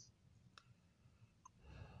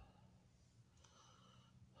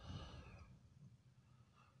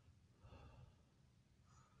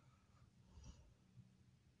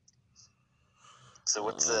 So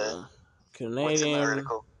what's in the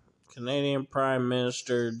article? Canadian Prime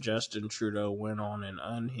Minister Justin Trudeau went on an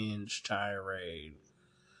unhinged tirade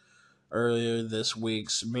earlier this week,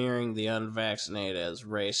 smearing the unvaccinated as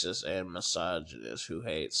racist and misogynist who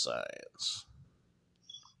hate science.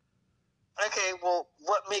 Okay, well,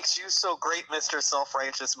 what makes you so great, Mr.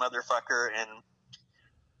 Self-Righteous Motherfucker? And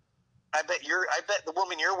I bet the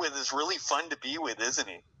woman you're with is really fun to be with, isn't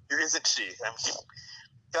he? Or isn't she? I mean,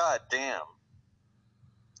 god damn.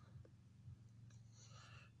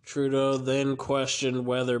 Trudeau then questioned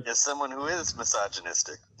whether... As someone who is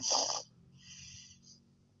misogynistic.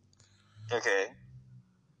 Okay.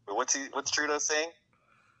 But what's Trudeau saying?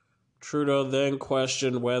 Trudeau then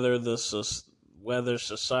questioned whether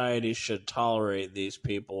society should tolerate these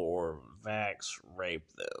people or vax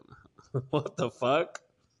rape them. What the fuck?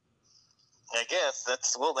 I guess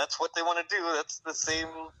that's what they want to do. That's the same.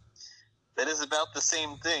 That is about the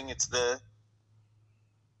same thing. It's the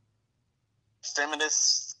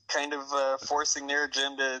feminists kind of forcing their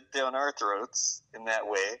agenda down our throats in that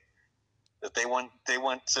way. That they want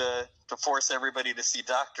to force everybody to see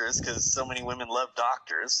doctors because so many women love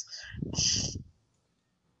doctors.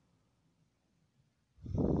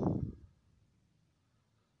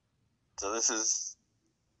 So this is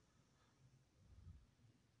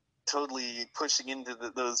totally pushing into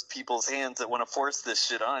those people's hands that want to force this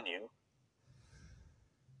shit on you.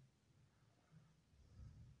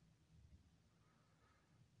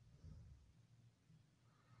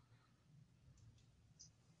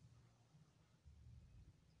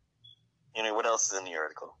 Anyway, what else is in the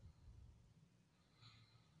article?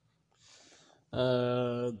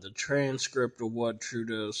 The transcript of what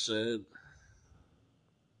Trudeau said.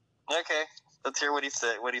 Okay, let's hear what he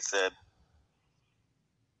said.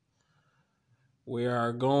 We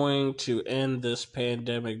are going to end this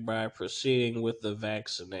pandemic by proceeding with the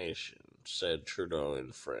vaccination, said Trudeau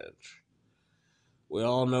in French. We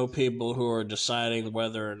all know people who are deciding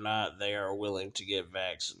whether or not they are willing to get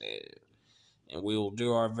vaccinated, and we will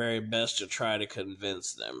do our very best to try to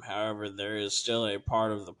convince them. However, there is still a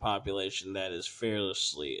part of the population that is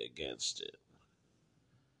fearlessly against it.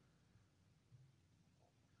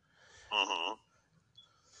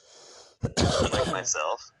 Like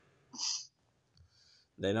myself.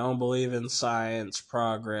 They don't believe in science,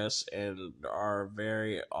 progress, and are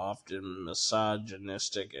very often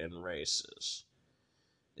misogynistic and racist.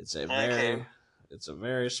 It's a It's a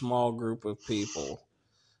very small group of people,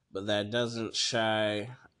 but that doesn't shy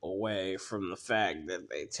away from the fact that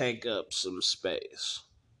they take up some space.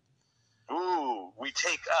 Ooh, we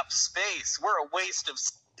take up space. We're a waste of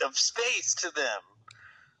space to them.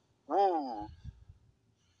 Woo.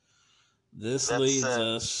 This leads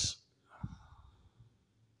us.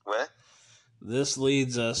 What? This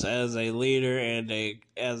leads us as a leader and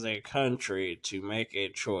as a country to make a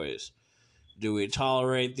choice. Do we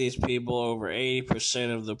tolerate these people? Over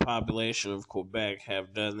 80% of the population of Quebec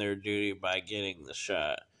have done their duty by getting the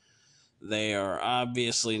shot. They are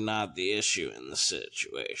obviously not the issue in the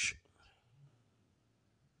situation.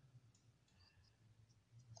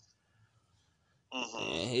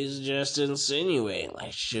 Mm-hmm. And he's just insinuating,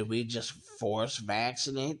 like, should we just force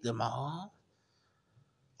vaccinate them all?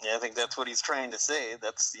 Yeah, I think that's what he's trying to say.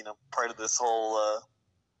 That's, part of this whole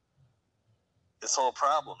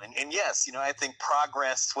problem. And yes, I think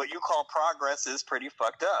progress, what you call progress, is pretty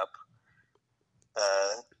fucked up.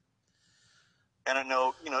 I don't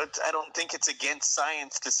know, I don't think it's against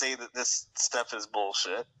science to say that this stuff is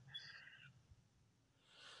bullshit.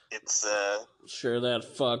 It's, Sure,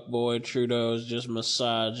 that fuckboy Trudeau is just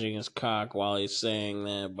massaging his cock while he's saying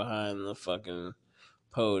that behind the fucking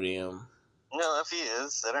podium. No, if he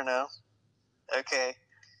is, I don't know. Okay.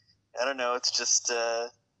 I don't know, it's just,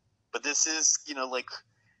 but this is, like,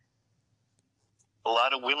 a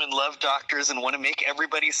lot of women love doctors and want to make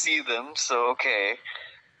everybody see them, so okay.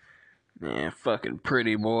 Yeah, fucking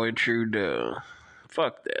pretty boy Trudeau.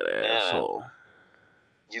 Fuck that asshole.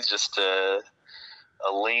 He's just a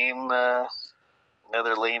lame,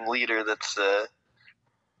 another lame leader that's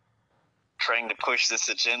trying to push this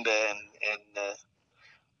agenda and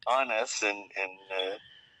on us and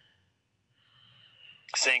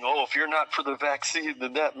saying, oh, if you're not for the vaccine,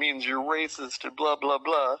 then that means you're racist and blah, blah,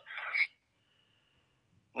 blah.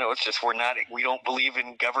 No, it's just we don't believe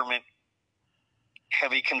in government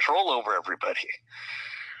heavy control over everybody.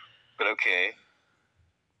 But okay.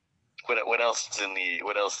 What else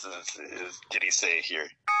is did he say here?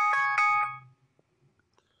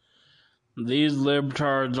 These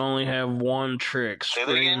libtards only have one trick. Say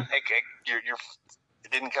that again.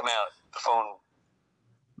 It didn't come out. The phone.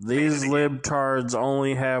 These libtards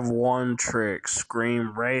only have one trick.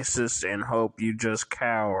 Scream racist and hope you just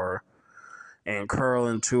cower and curl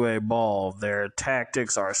into a ball. Their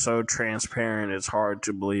tactics are so transparent it's hard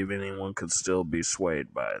to believe anyone could still be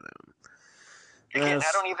swayed by them. Again,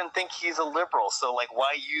 I don't even think he's a liberal, so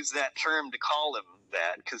why use that term to call him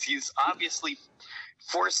that? Because he's obviously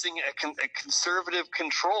forcing a conservative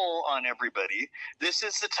control on everybody. This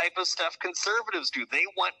is the type of stuff conservatives do. They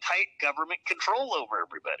want tight government control over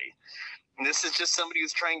everybody. And this is just somebody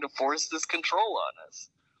who's trying to force this control on us.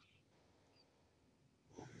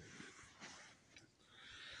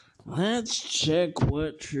 Let's check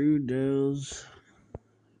what Trudeau's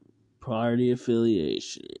party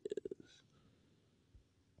affiliation is.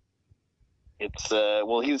 It's,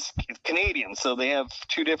 he's Canadian, so they have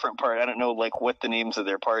two different parties. I don't know, what the names of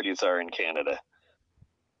their parties are in Canada.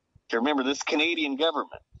 You remember, this Canadian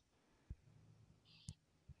government.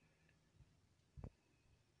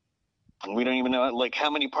 And we don't even know,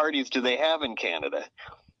 how many parties do they have in Canada?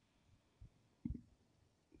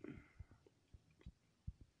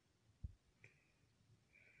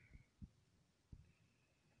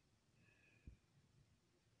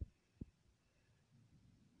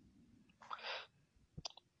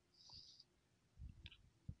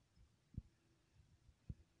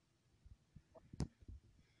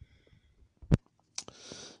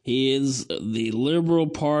 He is the Liberal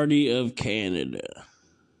Party of Canada.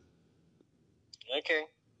 Okay.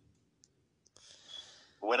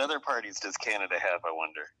 What other parties does Canada have, I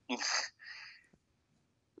wonder?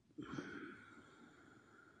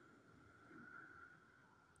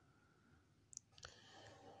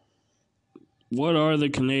 What are the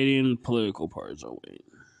Canadian political parties? Oh, wait.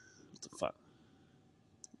 What the fuck?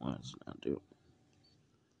 Why does it not do it?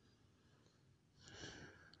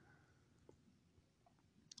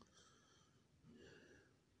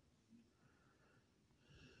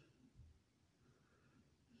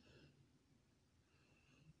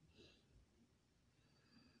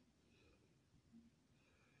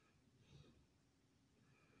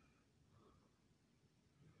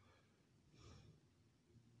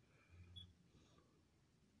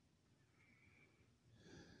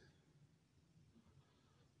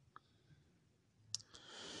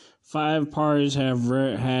 Five parties have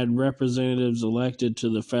had representatives elected to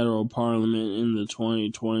the federal parliament in the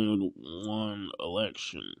 2021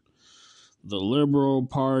 election. The Liberal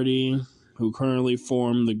Party, who currently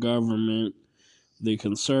form the government, the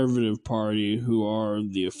Conservative Party, who are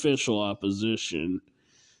the official opposition,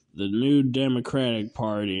 the New Democratic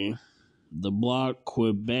Party, the Bloc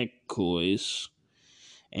Québécois,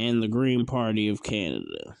 and the Green Party of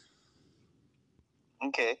Canada.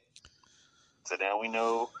 Okay. So now we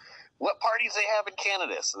know what parties they have in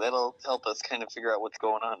Canada, so that'll help us kind of figure out what's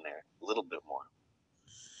going on there a little bit more.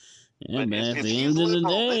 Yeah, but at the end of the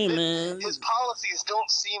day, man, his policies don't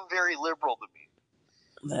seem very liberal to me.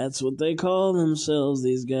 That's what they call themselves,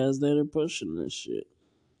 these guys that are pushing this shit.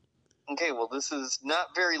 Okay, well, this is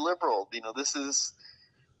not very liberal. This is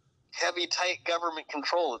heavy, tight government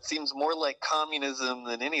control. It seems more like communism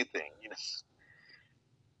than anything,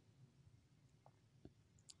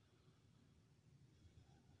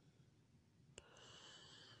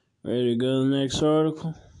 Ready to go to the next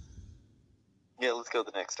article? Yeah, let's go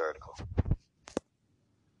to the next article.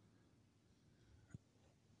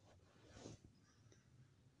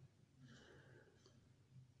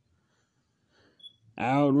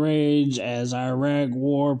 Outrage as Iraq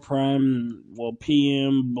War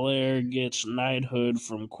PM Blair gets knighthood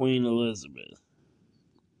from Queen Elizabeth.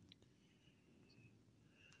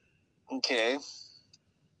 Okay.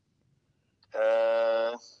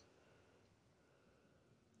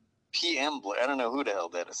 PM Blair. I don't know who the hell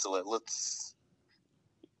that is. So let's.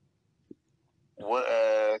 What?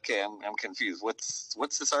 Okay, I'm confused.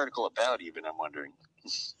 What's this article about? Even I'm wondering.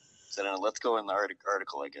 So I don't know. Let's go in the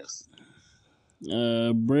article, I guess.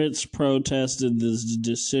 Brits protested this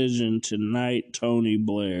decision to knight Tony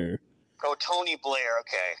Blair. Oh, Tony Blair.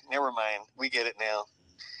 Okay, never mind. We get it now.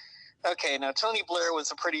 Okay, now Tony Blair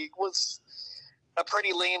was a pretty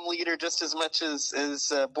lame leader, just as much as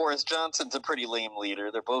Boris Johnson's a pretty lame leader.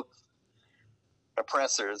 They're both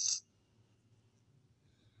oppressors.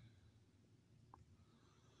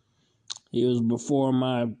 He was before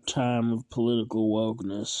my time of political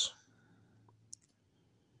wokeness.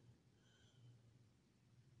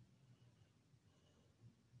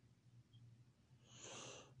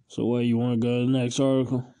 So what, you want to go to the next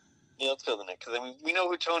article? Yeah, let's go to the next. Because we know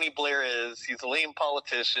who Tony Blair is. He's a lame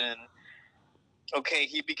politician. Okay,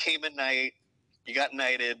 he became a knight. He got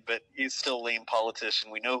knighted, but he's still a lame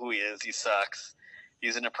politician. We know who he is. He sucks.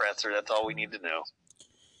 He's an oppressor. That's all we need to know.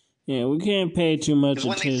 Yeah, we can't pay too much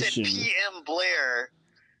attention. When they said PM Blair,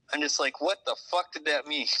 I'm just like, what the fuck did that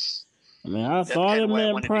mean? I mean, I thought it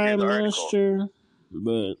meant Prime Minister,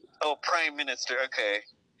 but... Oh, Prime Minister, okay.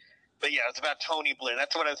 But yeah, it's about Tony Blair.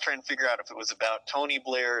 That's what I was trying to figure out, if it was about Tony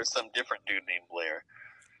Blair or some different dude named Blair.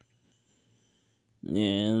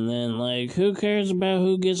 Yeah, and then, like, who cares about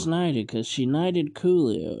who gets knighted? Because she knighted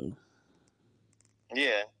Coolio.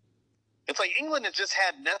 Yeah. It's like England has just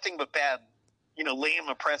had nothing but bad, lame,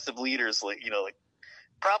 oppressive leaders, like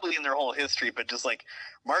probably in their whole history, but just like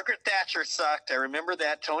Margaret Thatcher sucked. I remember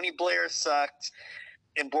that. Tony Blair sucked.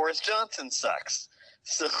 And Boris Johnson sucks.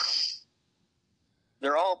 So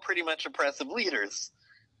they're all pretty much oppressive leaders.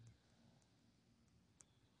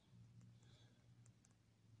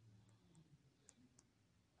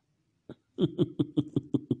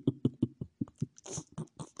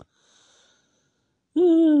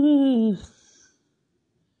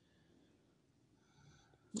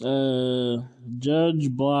 Judge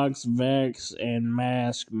blocks vax and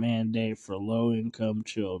mask mandate for low-income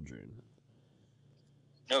children.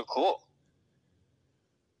 Oh, cool.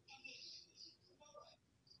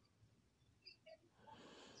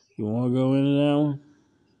 You want to go into that one?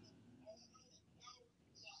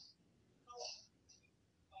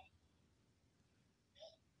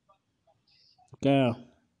 Go.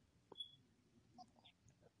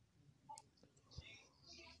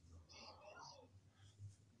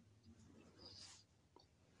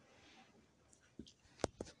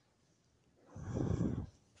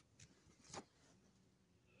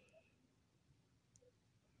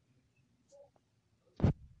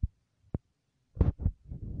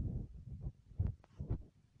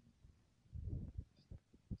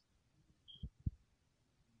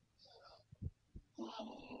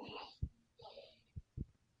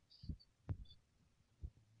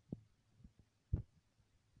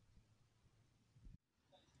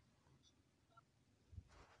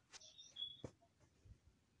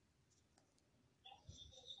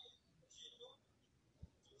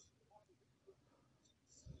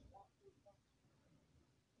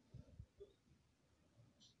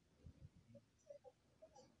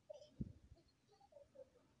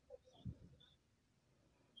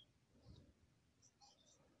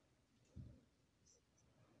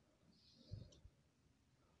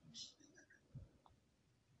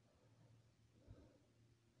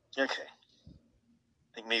 Okay.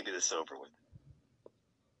 I think maybe this is over with.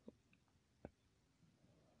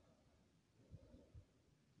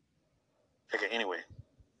 Okay, anyway.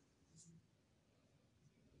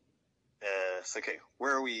 Okay,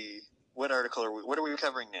 where are we? What article are we? What are we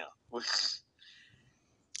covering now?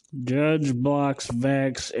 Judge blocks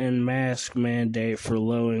vax and mask mandate for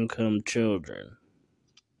low-income children.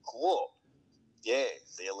 Cool. Yay.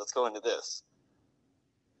 So yeah, let's go into this.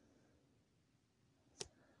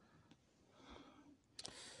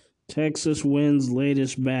 Texas wins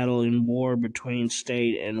latest battle in war between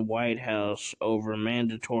state and White House over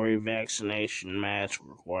mandatory vaccination mask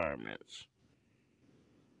requirements.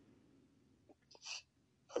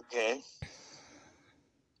 Okay.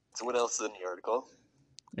 So what else is in the article?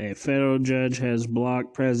 A federal judge has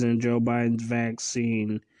blocked President Joe Biden's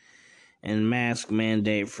vaccine and mask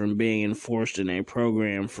mandate from being enforced in a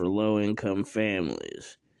program for low-income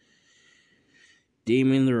families,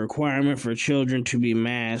 deeming the requirement for children to be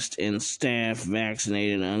masked and staff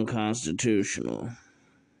vaccinated unconstitutional.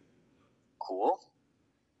 Cool.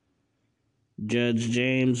 Judge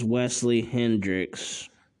James Wesley Hendricks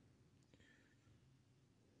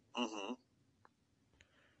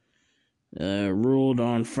ruled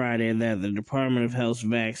on Friday that the Department of Health's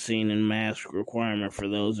vaccine and mask requirement for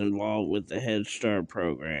those involved with the Head Start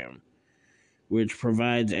program, which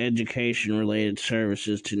provides education-related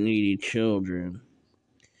services to needy children,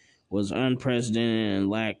 was unprecedented and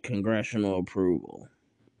lacked congressional approval.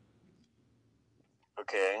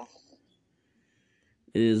 Okay.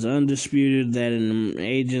 It is undisputed that an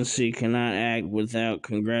agency cannot act without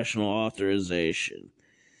congressional authorization.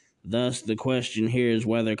 Thus, the question here is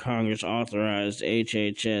whether Congress authorized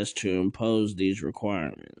HHS to impose these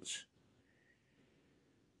requirements.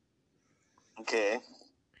 Okay.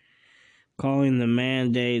 Calling the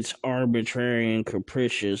mandates arbitrary and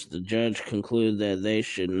capricious, the judge concluded that they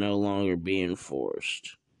should no longer be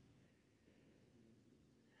enforced.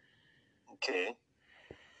 Okay.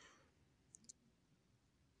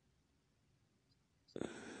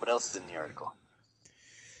 What else is in the article?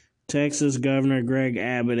 Texas Governor Greg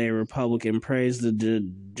Abbott, a Republican, praised the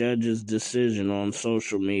judge's decision on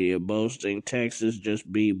social media, boasting Texas just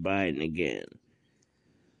beat Biden again.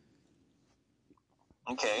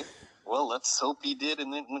 Okay. Well, let's hope he did.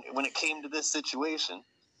 And then when it came to this situation,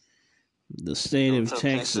 The state of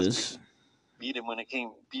Texas beat him when it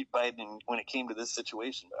came, beat Biden when it came to this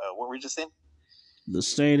situation. What were you just saying? The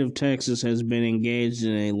state of Texas has been engaged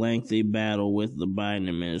in a lengthy battle with the Biden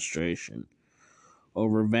administration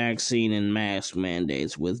over vaccine and mask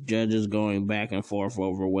mandates, with judges going back and forth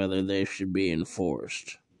over whether they should be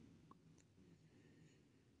enforced.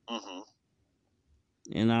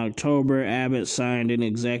 In October, Abbott signed an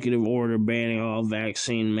executive order banning all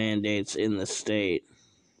vaccine mandates in the state,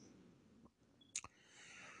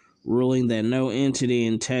 ruling that no entity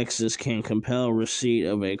in Texas can compel receipt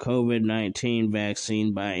of a COVID-19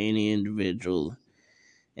 vaccine by any individual,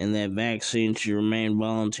 and that vaccines should remain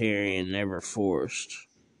voluntary and never forced.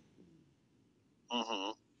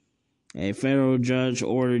 A federal judge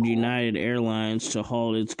ordered United Airlines to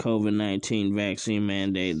halt its COVID-19 vaccine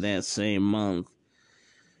mandate that same month,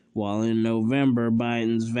 while in November,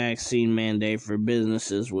 Biden's vaccine mandate for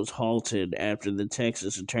businesses was halted after the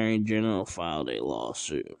Texas Attorney General filed a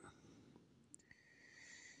lawsuit.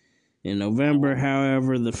 In November,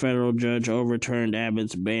 however, the federal judge overturned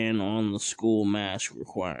Abbott's ban on the school mask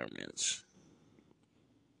requirements.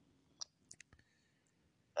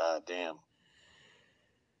 Damn.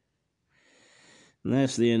 And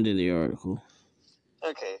that's the end of the article.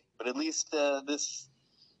 Okay, but at least this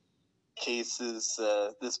case is,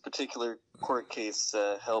 this particular court case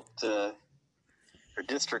helped, or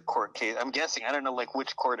district court case, I'm guessing, I don't know like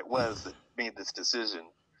which court it was that made this decision,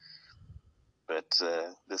 but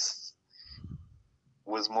this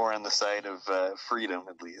was more on the side of freedom,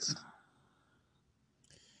 at least.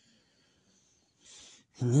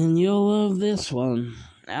 And then you'll love this one.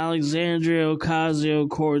 Alexandria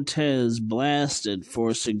Ocasio-Cortez blasted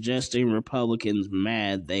for suggesting Republicans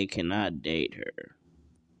mad they cannot date her.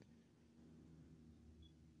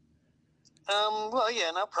 Well,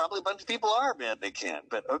 yeah, now probably a bunch of people are mad they can't,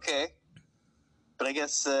 but okay. But I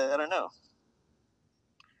guess, I don't know.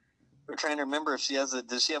 We're trying to remember if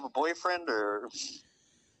does she have a boyfriend, or?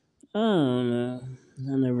 I don't know.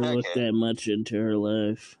 I never looked that much into her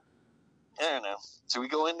life. I don't know. Should we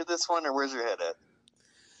go into this one, or where's your head at?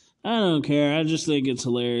 I don't care. I just think it's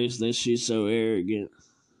hilarious that she's so arrogant.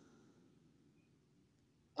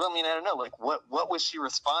 Well, I mean, I don't know. Like, what was she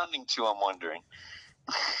responding to, I'm wondering.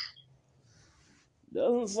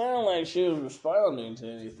 Doesn't sound like she was responding to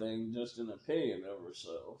anything, just an opinion of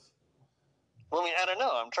herself. Well, I mean, I don't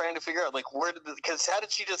know. I'm trying to figure out, like, because how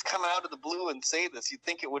did she just come out of the blue and say this? You'd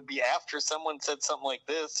think it would be after someone said something like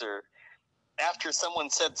this, or after someone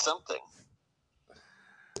said something.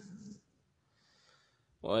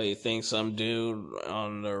 Well, you think some dude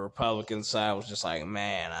on the Republican side was just like,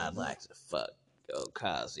 man, I'd like to fuck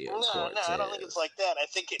Ocasio-Cortez. No, I don't think it's like that. I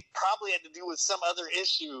think it probably had to do with some other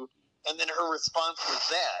issue, and then her response was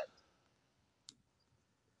that.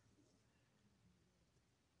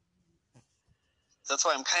 That's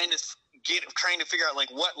why I'm kind of trying to figure out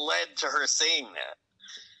like what led to her saying that.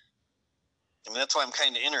 I mean, that's why I'm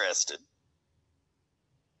kind of interested.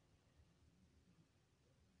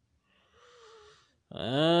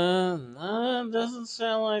 No, it doesn't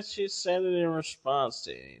sound like she said it in response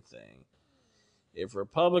to anything. If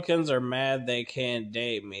Republicans are mad they can't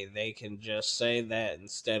date me, they can just say that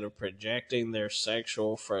instead of projecting their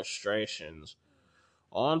sexual frustrations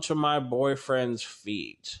onto my boyfriend's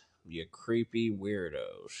feet. You creepy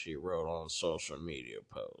weirdo, she wrote on social media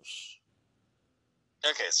posts.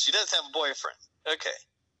 Okay, so she does have a boyfriend. Okay.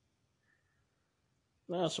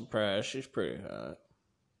 Not surprised, she's pretty hot.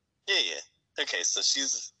 Yeah. Okay, so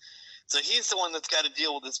he's the one that's got to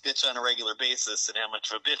deal with this bitch on a regular basis, and how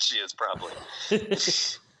much of a bitch she is, probably.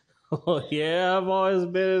 Well, yeah, I've always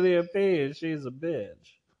been of the opinion she's a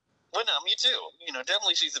bitch. Well, no, me too.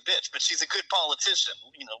 Definitely she's a bitch, but she's a good politician.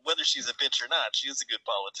 Whether she's a bitch or not, she is a good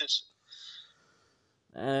politician.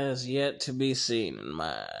 As yet to be seen in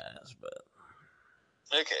my eyes, but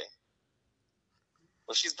okay.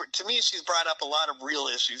 Well, to me, she's brought up a lot of real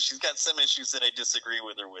issues. She's got some issues that I disagree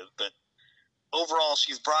with her with, but overall,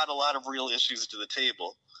 she's brought a lot of real issues to the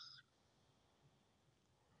table.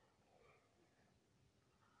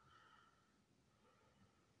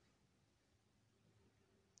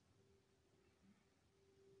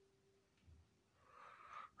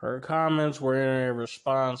 her comments were in a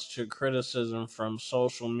response to criticism from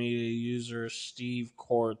social media user Steve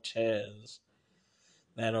Cortez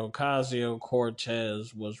that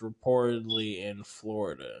Ocasio-Cortez was reportedly in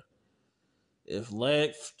Florida. If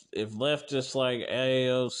leftists like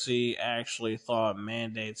AOC actually thought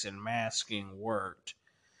mandates and masking worked,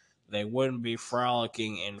 they wouldn't be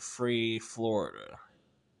frolicking in free Florida,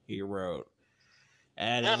 he wrote. No,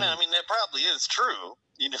 I mean, that probably is true.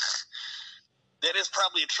 That is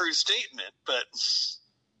probably a true statement, but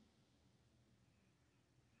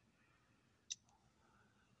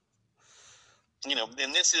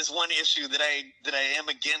and this is one issue that I am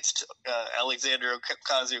against Alexandria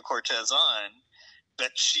Ocasio-Cortez on, but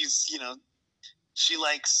she's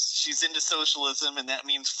she's into socialism, and that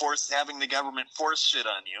means having the government force shit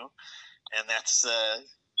on you, and that's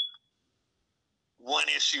one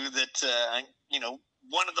issue that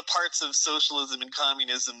one of the parts of socialism and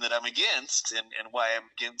communism that I'm against, and why I'm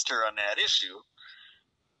against her on that issue.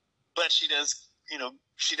 But she does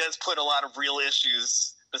put a lot of real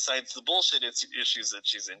issues besides the bullshit issues that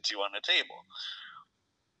she's into on the table.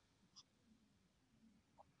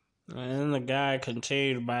 And the guy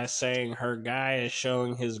continued by saying her guy is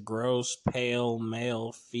showing his gross, pale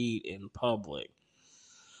male feet in public,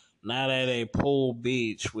 not at a pool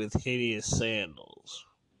beach with hideous sandals.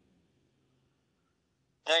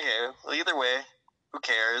 Okay, well, either way, who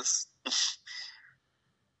cares?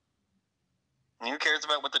 Who cares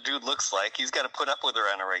about what the dude looks like? He's got to put up with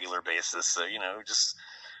her on a regular basis. So, just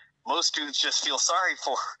most dudes just feel sorry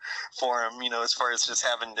for him, as far as just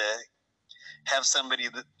having to have somebody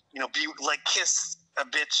that, be like kiss a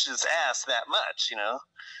bitch's ass that much,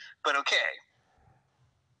 But okay.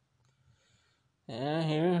 Yeah,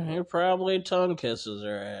 he probably tongue kisses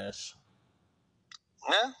her ass.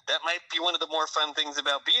 Yeah, that might be one of the more fun things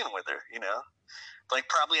about being with her, Like,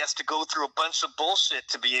 probably has to go through a bunch of bullshit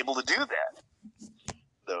to be able to do that.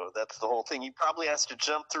 Though, that's the whole thing. He probably has to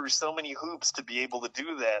jump through so many hoops to be able to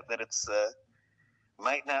do that it's,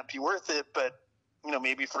 might not be worth it, but,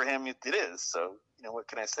 maybe for him it is. So, what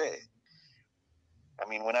can I say? I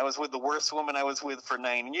mean, when I was with the worst woman I was with for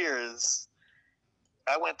 9 years,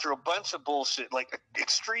 I went through a bunch of bullshit, like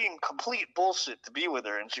extreme, complete bullshit to be with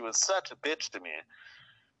her, and she was such a bitch to me.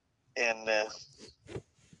 And her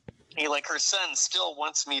son still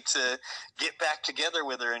wants me to get back together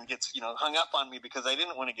with her, and gets hung up on me because I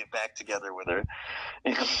didn't want to get back together with her.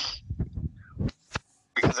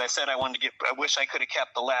 Because I said I wish I could have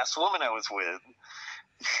kept the last woman I was with.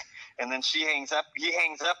 And then he hangs up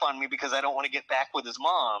on me because I don't want to get back with his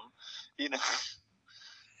mom,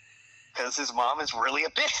 because his mom is really a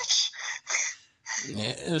bitch.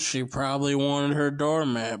 Yeah, she probably wanted her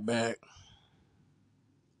doormat back.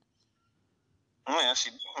 Yeah,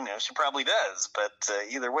 she probably does, but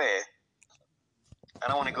either way, I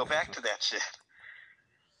don't want to go back to that shit.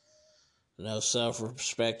 No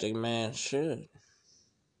self-respecting man should.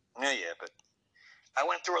 Yeah, but I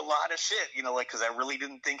went through a lot of shit, because I really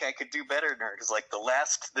didn't think I could do better than her. Because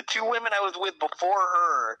the 2 women I was with before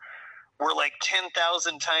her were like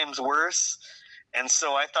 10,000 times worse. And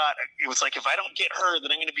so I thought it was like, if I don't get her,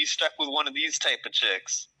 then I'm going to be stuck with one of these type of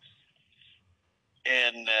chicks.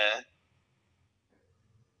 And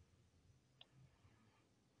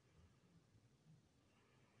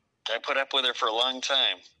I put up with her for a long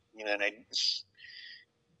time, you know, and I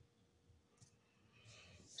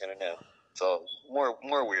don't know. So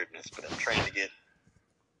more weirdness, but I'm trying to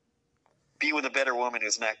be with a better woman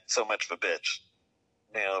who's not so much of a bitch.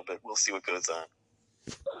 No, but we'll see what goes on.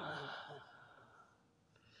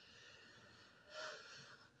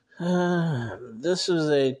 This is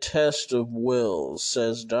a test of wills,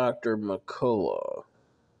 says Dr. McCullough.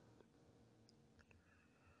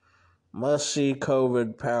 Must see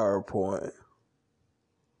COVID PowerPoint.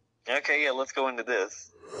 Okay, yeah, let's go into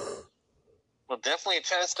this. Well, definitely a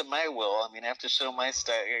test of my will. I mean, I have to show my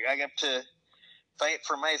I have to fight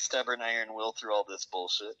for my stubborn iron will through all this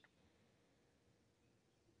bullshit.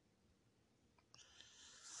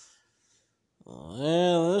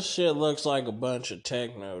 Well, this shit looks like a bunch of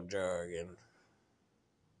techno jargon.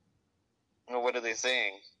 Well, what are they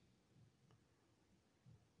saying?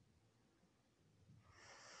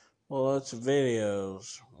 Well, it's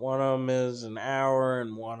videos. One of them is an hour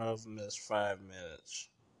and one of them is 5 minutes.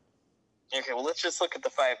 Okay, well, let's just look at the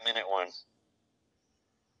 5-minute one.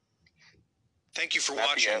 Thank you for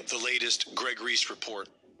watching the latest Greg Reese Report.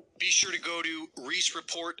 Be sure to go to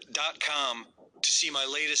reesereport.com to see my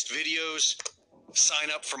latest videos, sign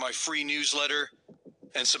up for my free newsletter,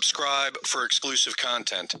 and subscribe for exclusive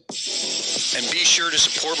content. And be sure to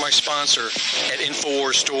support my sponsor at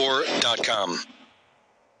InfoWarsStore.com.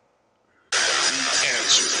 The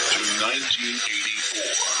answer to 1984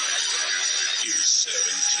 is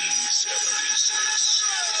 1776.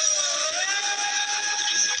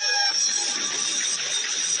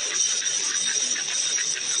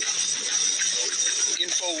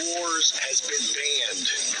 InfoWars has been banned,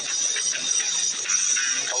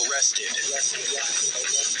 arrested,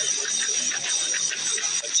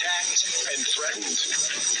 attacked, and threatened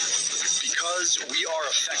because we are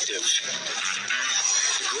effective.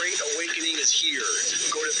 The Great Awakening is here.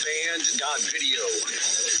 Go to band.video,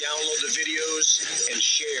 download the videos, and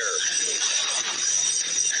share.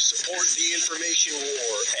 Support the information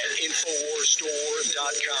war at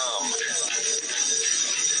InfoWarsStore.com.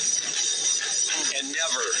 And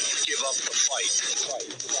never give up the fight.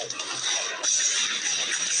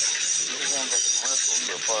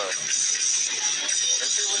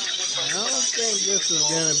 I don't think this is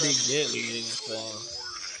going to be getting anything.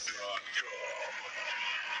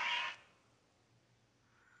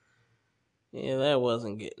 Yeah, that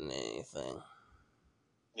wasn't getting anything.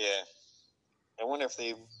 Yeah. I wonder if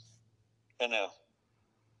they... I don't know.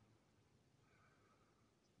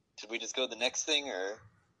 Should we just go to the next thing, or...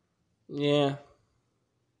 Yeah.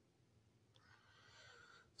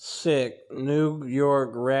 Sick. New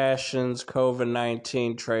York rations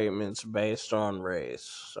COVID-19 treatments based on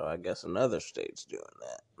race. So I guess another state's doing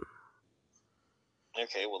that.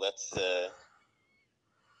 Okay, well, that's,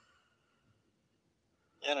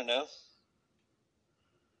 I don't know.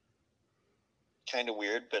 Kind of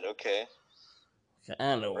weird, but okay.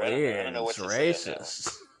 Kind of weird. I don't know what it's to say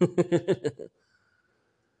racist. I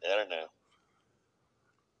don't know.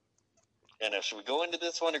 I don't know. Should we go into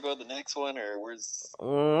this one or go to the next one, or where's... I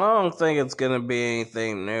don't think it's going to be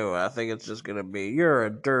anything new. I think it's just going to be, you're a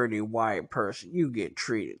dirty white person. You get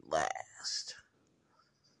treated last.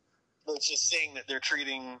 Well, it's just saying that they're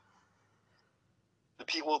treating the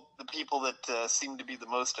people that seem to be the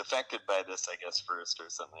most affected by this, I guess, first or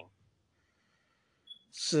something.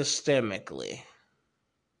 Systemically.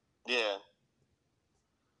 Yeah.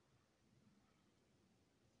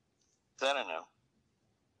 I don't know.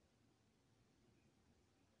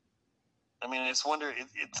 I mean, I just wonder,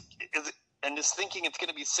 I'm just thinking it's going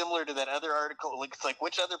to be similar to that other article. Like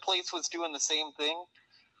which other place was doing the same thing?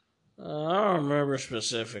 I don't remember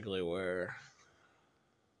specifically where.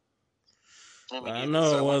 I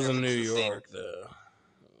know it wasn't New York, though.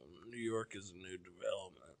 New York is a new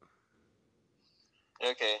development.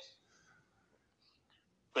 Okay.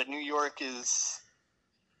 But New York is...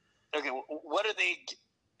 Okay, what are they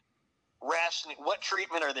rationing? What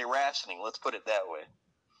treatment are they rationing? Let's put it that way.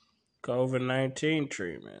 COVID-19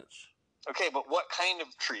 treatments. Okay, but what kind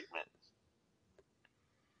of treatment?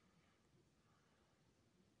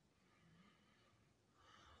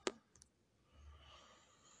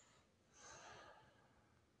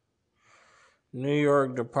 New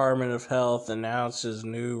York Department of Health announces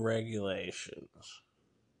new regulations.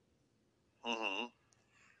 Mm-hmm.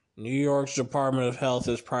 New York's Department of Health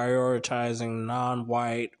is prioritizing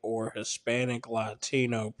non-white or Hispanic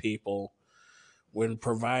Latino people when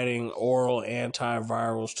providing oral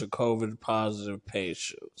antivirals to COVID-positive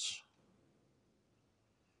patients.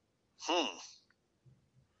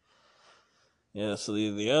 Yeah, so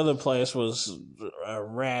the other place was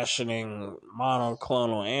rationing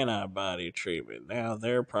monoclonal antibody treatment. Now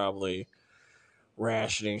they're probably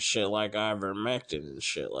rationing shit like ivermectin and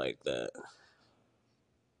shit like that.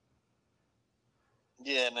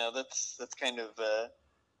 Yeah, no, that's kind of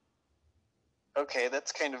okay.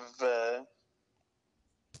 That's kind of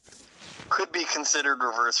could be considered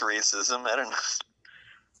reverse racism. I don't know.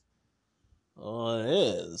 Well, it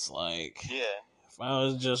is. Like, Yeah. if I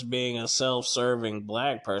was just being a self-serving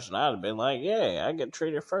black person, I'd have been like, yeah, I get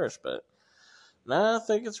treated first. But now I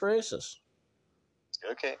think it's racist.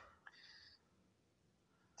 Okay.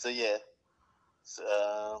 So yeah. So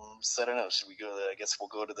I don't know. Should we go? I guess we'll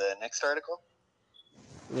go to the next article.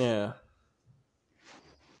 Yeah.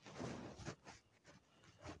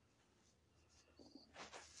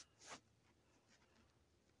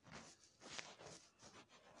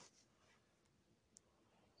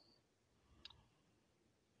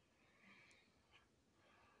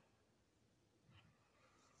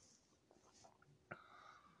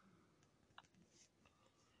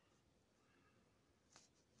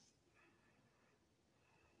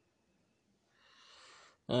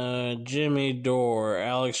 Jimmy Dore.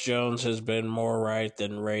 Alex Jones has been more right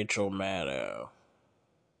than Rachel Maddow.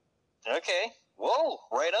 Okay. Whoa,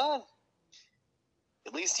 right on.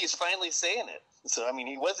 At least he's finally saying it. So I mean,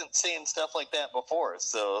 he wasn't saying stuff like that before.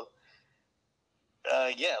 So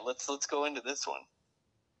yeah, let's go into this one.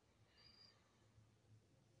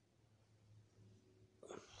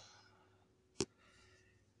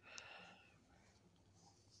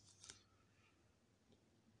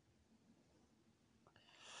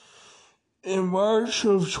 In March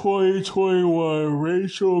of 2021,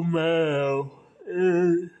 Rachel Maddow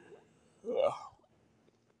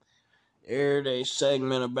aired a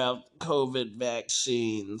segment about COVID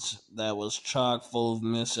vaccines that was chock full of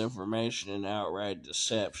misinformation and outright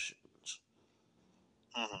deceptions.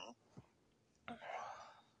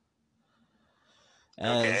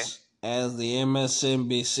 As the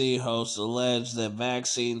MSNBC host alleged that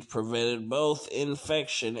vaccines prevented both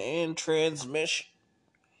infection and transmission.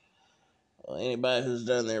 Well, anybody who's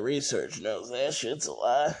done their research knows that shit's a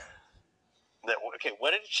lie. Okay, what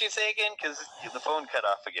did she say again? Because the phone cut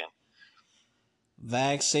off again.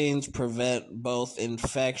 Vaccines prevent both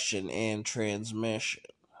infection and transmission.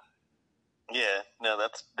 Yeah, no,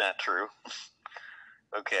 that's not true.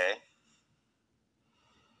 Okay.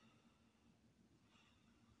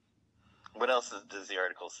 What else does the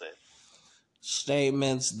article say?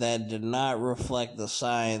 Statements that did not reflect the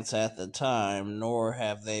science at the time, nor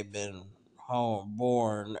have they been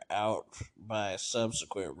borne out by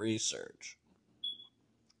subsequent research.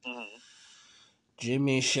 Mm-hmm.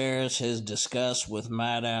 Jimmy shares his disgust with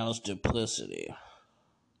Maddow's duplicity.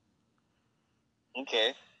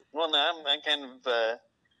 Okay. Well, no, I kind of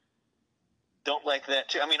don't like that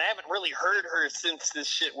too. I mean, I haven't really heard her since this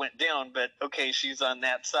shit went down, but okay, she's on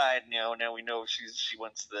that side. You know, now we know she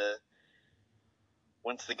wants the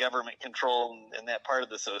government control and that part of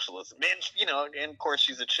the socialism. And you know, and of course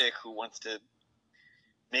she's a chick who wants to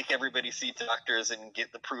make everybody see doctors and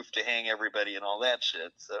get the proof to hang everybody and all that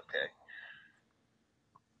shit. So, okay.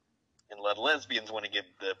 And a lot of lesbians want to get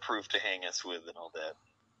the proof to hang us with and all that.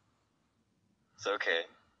 So, okay.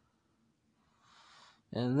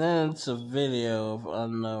 And then it's a video of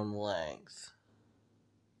unknown length.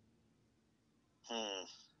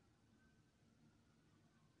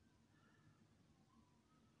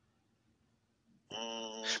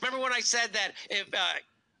 Remember when I said that if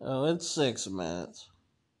Oh, it's 6 minutes.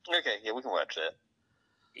 Okay, yeah, we can watch that.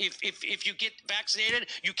 If you get vaccinated,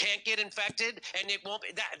 you can't get infected, and it won't.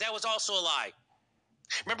 That was also a lie.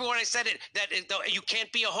 Remember when I said you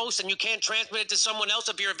can't be a host and you can't transmit it to someone else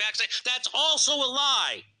if you're vaccinated? That's also a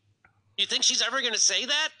lie. You think she's ever going to say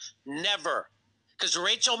that? Never. Because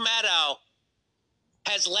Rachel Maddow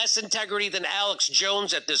has less integrity than Alex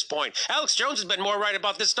Jones at this point. Alex Jones has been more right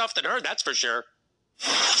about this stuff than her, that's for sure.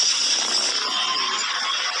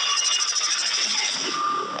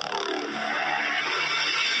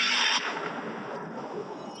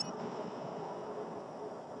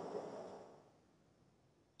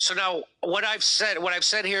 So now what I've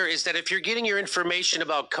said here is that if you're getting your information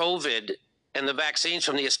about COVID and the vaccines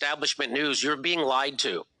from the establishment news, you're being lied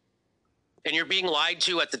to. And you're being lied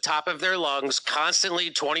to at the top of their lungs constantly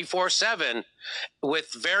 24/7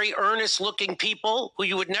 with very earnest looking people who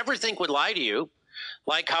you would never think would lie to you.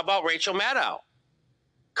 Like, how about Rachel Maddow?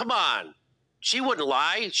 Come on. She wouldn't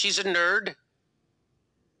lie. She's a nerd.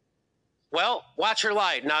 Well, watch her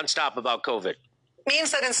lie nonstop about COVID.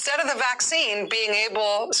 means that instead of the vaccine being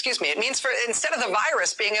able, it means instead of the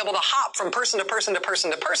virus being able to hop from person to person to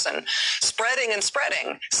person to person, spreading and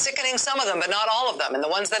spreading, sickening some of them, but not all of them. And the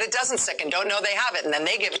ones that it doesn't sicken don't know they have it. And then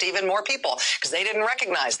they give it to even more people because they didn't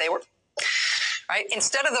recognize they were, right?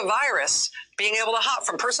 Instead of the virus being able to hop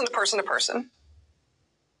from person to person to person,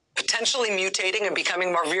 potentially mutating and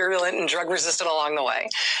becoming more virulent and drug resistant along the way.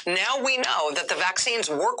 Now we know that the vaccines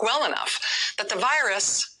work well enough that the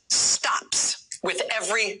virus stops with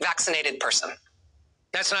every vaccinated person.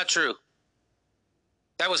 That's not true.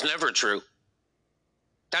 That was never true.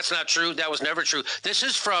 That's not true. That was never true. This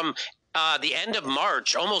is from the end of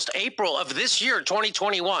March, almost April of this year,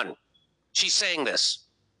 2021. She's saying this.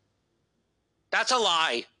 That's a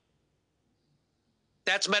lie.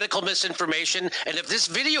 That's medical misinformation. And if this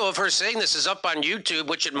video of her saying this is up on YouTube,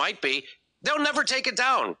 which it might be, they'll never take it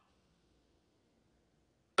down.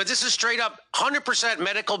 But this is straight up 100%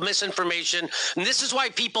 medical misinformation. And this is why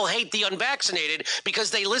people hate the unvaccinated, because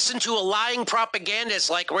they listen to a lying propagandist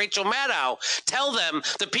like Rachel Maddow tell them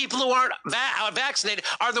the people who aren't vaccinated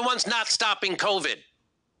are the ones not stopping COVID.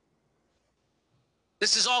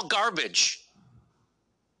 This is all garbage.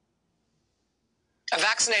 A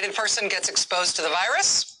vaccinated person gets exposed to the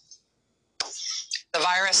virus. The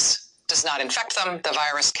virus does not infect them. The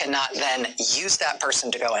virus cannot then use that person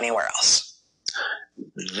to go anywhere else.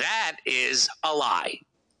 That is a lie.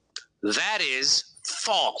 That is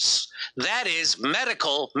false. That is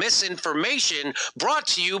medical misinformation brought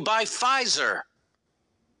to you by Pfizer.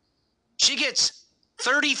 She gets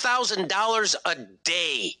 $30,000 a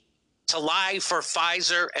day to lie for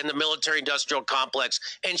Pfizer and the military-industrial complex,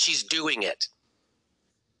 and she's doing it.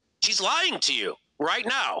 She's lying to you right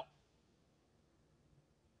now.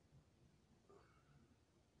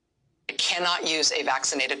 It cannot use a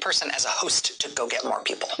vaccinated person as a host to go get more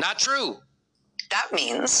people. Not true. That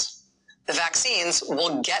means the vaccines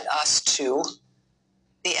will get us to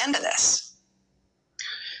the end of this.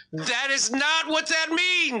 That is not what that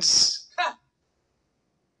means.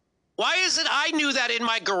 Why is it I knew that in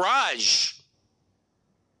my garage?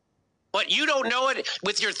 But you don't know it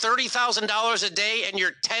with your $30,000 a day and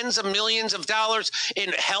your tens of millions of dollars in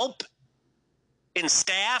help, in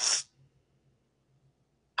staff?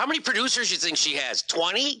 How many producers do you think she has?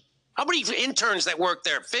 20? How many interns that work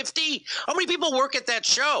there? 50? How many people work at that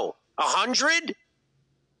show? 100?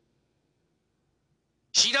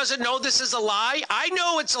 She doesn't know this is a lie? I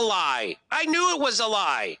know it's a lie. I knew it was a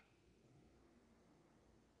lie.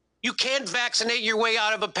 You can't vaccinate your way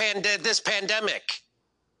out of this pandemic.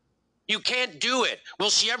 You can't do it. Will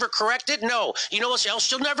she ever correct it? No. You know what else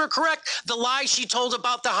she'll never correct? The lie she told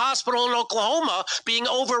about the hospital in Oklahoma being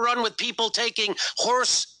overrun with people taking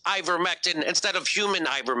horse ivermectin instead of human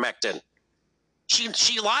ivermectin.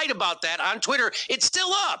 She lied about that on Twitter. It's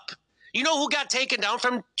still up. You know who got taken down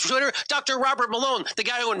from Twitter? Dr. Robert Malone, the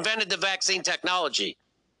guy who invented the vaccine technology.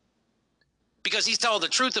 Because he's telling the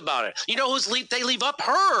truth about it. You know they leave up?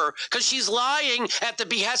 Her, because she's lying at the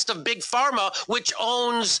behest of Big Pharma, which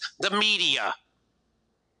owns the media.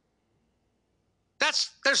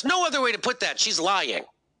 There's no other way to put that. She's lying.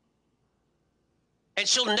 And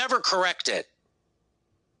she'll never correct it.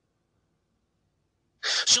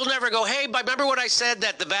 She'll never go, hey, remember what I said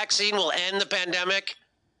that the vaccine will end the pandemic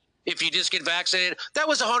if you just get vaccinated? That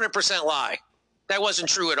was 100% lie. That wasn't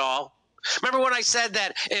true at all. Remember when I said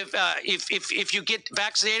that if you get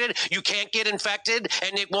vaccinated, you can't get infected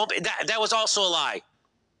and it won't? That was also a lie.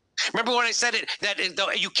 Remember when I said that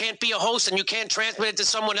you can't be a host and you can't transmit it to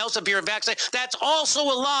someone else if you're vaccinated? That's also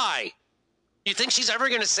a lie. You think she's ever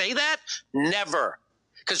going to say that? Never.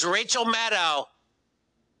 Because Rachel Maddow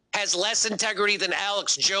has less integrity than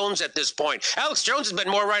Alex Jones at this point. Alex Jones has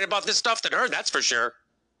been more right about this stuff than her, that's for sure.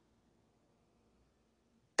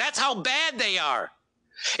 That's how bad they are.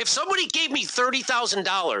 If somebody gave me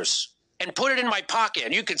 $30,000 and put it in my pocket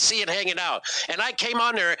and you could see it hanging out, and I came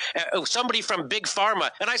on there, somebody from Big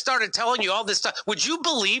Pharma, and I started telling you all this stuff, would you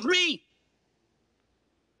believe me?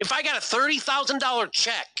 If I got a $30,000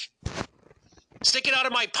 check, stick it out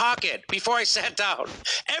of my pocket before I sat down,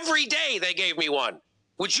 every day they gave me one,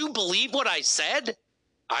 would you believe what I said?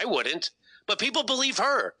 I wouldn't, but people believe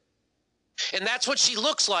her. And that's what she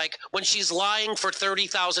looks like when she's lying for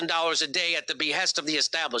 $30,000 a day at the behest of the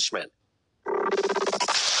establishment.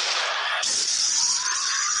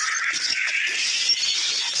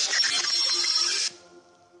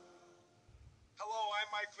 Hello, I'm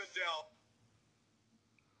Mike Lindell.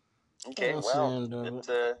 Okay, well, it's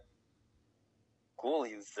cool.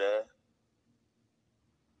 He's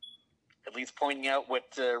at least pointing out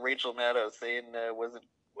what Rachel Maddow saying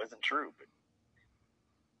wasn't true, but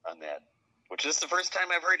on that. Which is the first time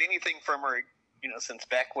I've heard anything from her since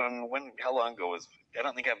back when how long ago was? I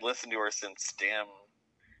don't think I've listened to her since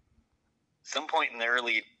some point in the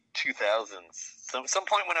early 2000s. Some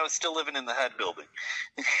point when I was still living in the HUD building.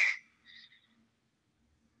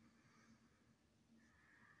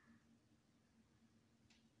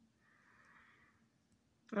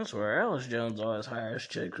 That's where Alex Jones always hires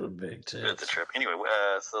chicks with big tits. That's a trip. Anyway,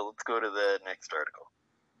 so let's go to the next article.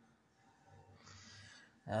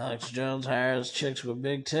 Alex Jones hires chicks with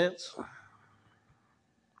big tits?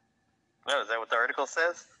 Oh, is that what the article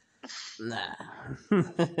says? Nah.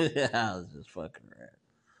 I was just fucking around.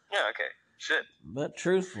 Yeah, okay. Shit. But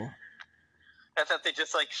truthful. I thought they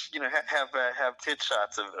just have tit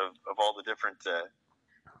shots of all the different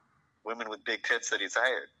women with big tits that he's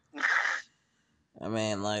hired. I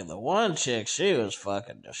mean, like, the one chick, she was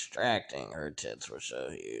fucking distracting. Her tits were so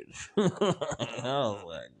huge. I was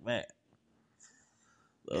like, man,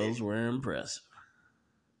 those were impressive.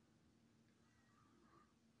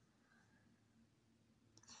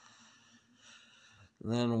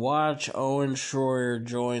 Then watch Owen Schroyer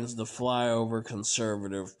joins the Flyover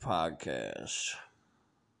Conservative podcast.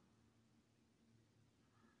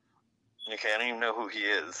 Okay, I don't even know who he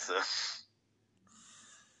is. So.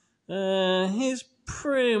 He's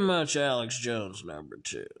pretty much Alex Jones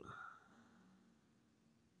 #2.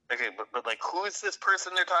 Okay, but like, who is this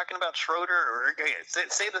person they're talking about? Schroeder? Or okay,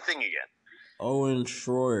 say the thing again. Owen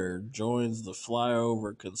Schroyer joins the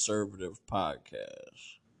Flyover Conservative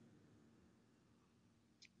podcast.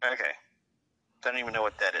 Okay. I don't even know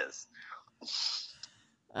what that is.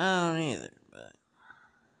 I don't either, but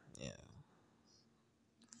yeah.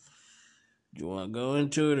 Do you want to go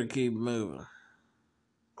into it or keep moving?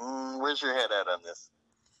 Where's your head at on this?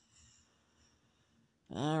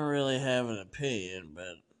 I don't really have an opinion,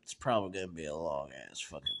 but it's probably going to be a long-ass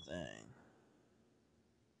fucking thing.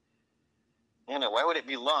 You know, why would it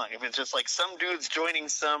be long? If it's just like some dude's joining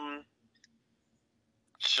some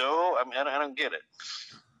show, I mean, I don't get it.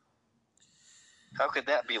 How could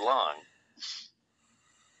that be long?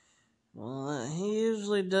 Well, he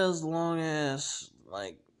usually does long-ass,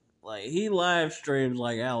 like he live streams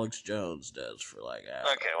like Alex Jones does for like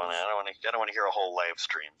hours. Okay, well, I don't want to hear a whole live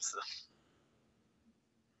stream. So.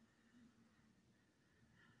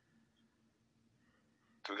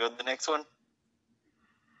 Do we go to the next one?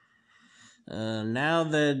 Now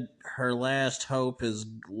that her last hope is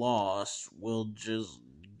lost, will just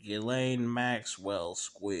Ghislaine Maxwell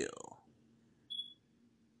squeal?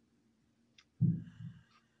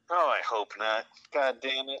 Oh, I hope not. God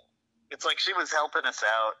damn it. It's like she was helping us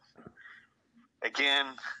out.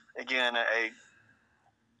 Again,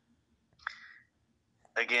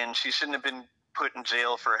 she shouldn't have been put in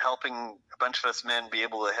jail for helping a bunch of us men be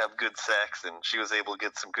able to have good sex, and she was able to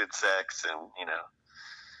get some good sex, and,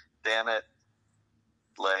 damn it.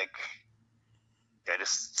 Like,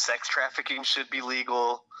 sex trafficking should be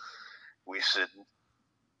legal. We should,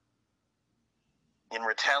 in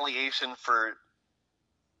retaliation for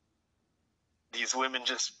these women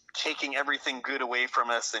just taking everything good away from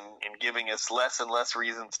us and giving us less and less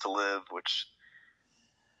reasons to live, which,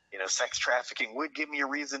 sex trafficking would give me a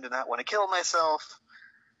reason to not want to kill myself.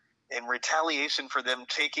 In retaliation for them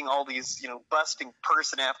taking all these, busting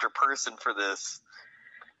person after person for this,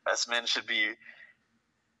 us men should be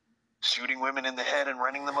shooting women in the head and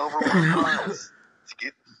running them over with cars to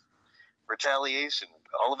get retaliation.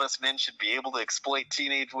 All of us men should be able to exploit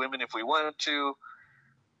teenage women if we wanted to.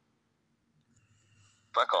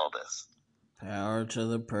 Fuck all this. Power to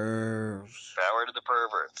the pervs. Power to the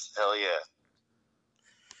perverts. Hell yeah.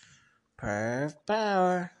 Perv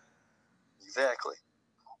power. Exactly.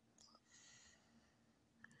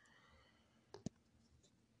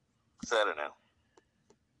 So I don't know.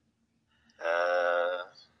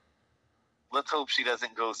 Let's hope she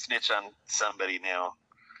doesn't go snitch on somebody now.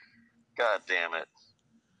 God damn it.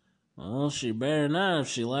 Well, she better not if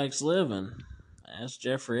she likes living. Ask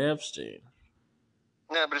Jeffrey Epstein.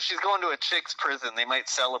 No, but if she's going to a chick's prison, they might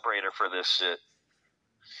celebrate her for this shit.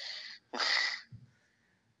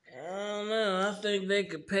 I don't know. I think they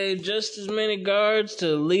could pay just as many guards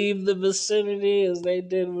to leave the vicinity as they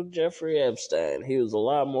did with Jeffrey Epstein. He was a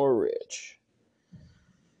lot more rich.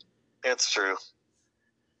 That's true.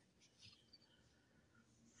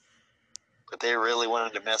 But they really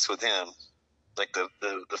wanted to mess with him. Like the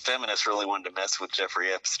feminists really wanted to mess with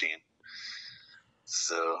Jeffrey Epstein.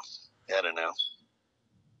 So, I don't know.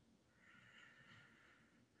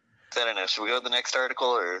 I don't know. Should we go to the next article,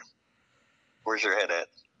 or where's your head at?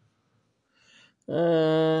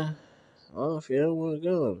 Well, if you don't want to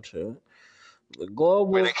go into it. The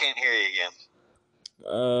global... Wait, I can't hear you again.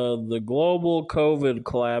 The global COVID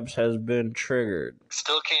collapse has been triggered.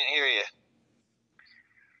 Still can't hear you.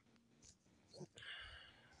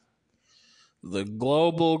 The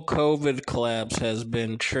global COVID collapse has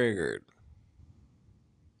been triggered.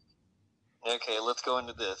 Okay, let's go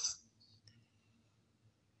into this.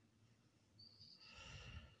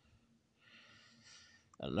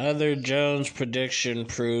 Another Jones prediction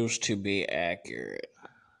proves to be accurate.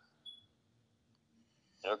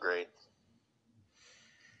 Oh, great.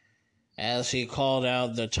 As he called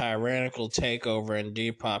out the tyrannical takeover and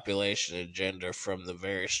depopulation agenda from the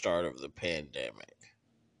very start of the pandemic.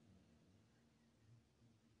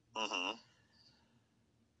 Mm-hmm.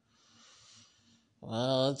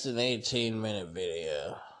 Well, it's an 18-minute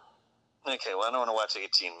video. Okay, well, I don't want to watch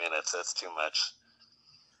 18 minutes. That's too much.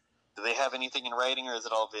 Do they have anything in writing, or is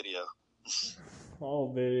it all video?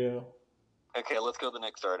 All video. Okay, let's go to the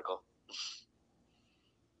next article.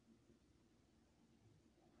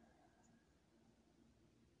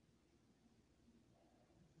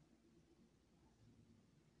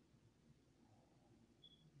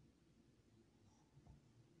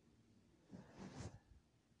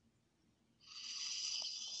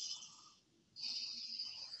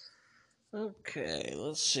 Okay,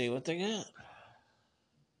 let's see what they got.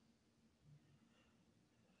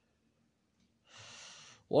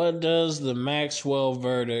 What does the Maxwell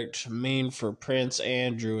verdict mean for Prince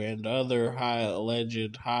Andrew and other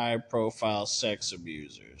alleged high-profile sex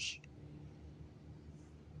abusers?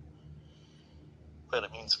 But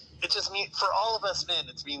it just means, for all of us men,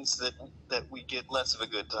 it means that we get less of a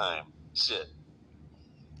good time. Shit.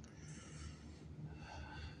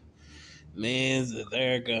 Means that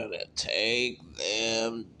they're gonna take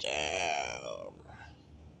them down.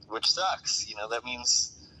 Which sucks. That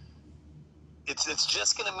means it's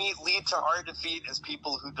just gonna lead to our defeat as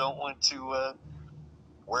people who don't want to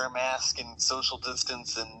wear a mask and social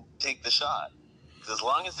distance and take the shot. Because as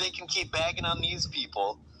long as they can keep bagging on these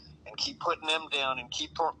people and keep putting them down and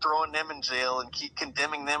keep throwing them in jail and keep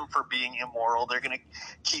condemning them for being immoral, they're going to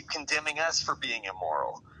keep condemning us for being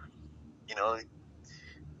immoral.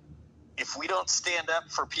 If we don't stand up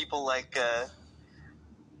for people like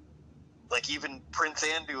even Prince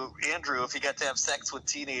Andrew, if he got to have sex with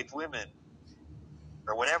teenage women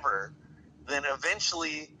or whatever, then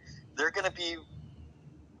eventually they're going to be,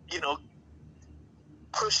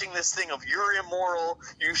 pushing this thing of you're immoral,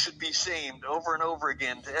 you should be shamed over and over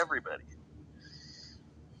again to everybody.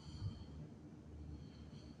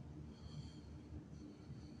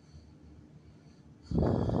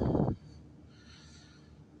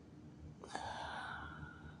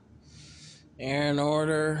 Aaron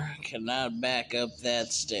Order cannot back up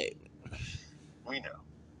that statement. We know.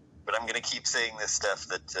 But I'm going to keep saying this stuff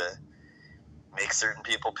that makes certain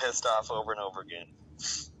people pissed off over and over again.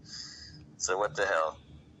 So what the hell?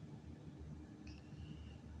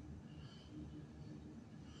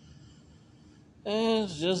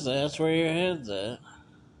 It's just that's where your head's at.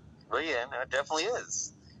 Well, yeah, no, it definitely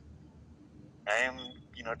is. I am,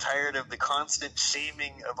 tired of the constant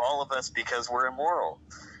shaming of all of us because we're immoral.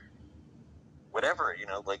 Whatever,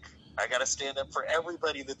 I got to stand up for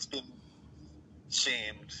everybody that's been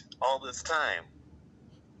shamed all this time.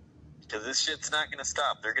 Because this shit's not going to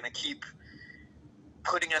stop. They're going to keep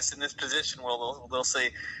putting us in this position where they'll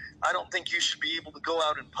say, I don't think you should be able to go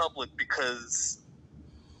out in public because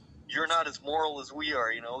you're not as moral as we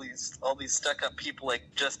are, all these stuck-up people like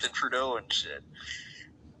Justin Trudeau and shit.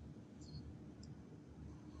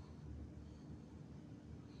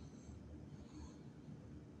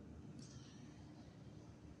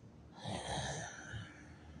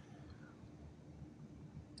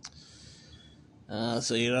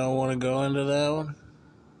 So you don't want to go into that one?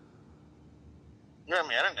 No,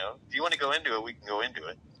 I don't know. If you want to go into it, we can go into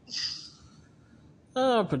it. I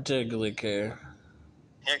don't particularly care.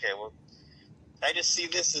 Okay, well, I just see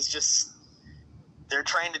this as just, they're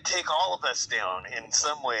trying to take all of us down in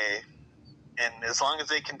some way, and as long as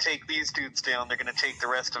they can take these dudes down, they're going to take the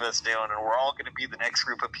rest of us down, and we're all going to be the next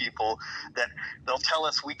group of people that they'll tell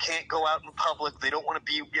us we can't go out in public, they don't want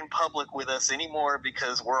to be in public with us anymore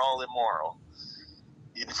because we're all immoral.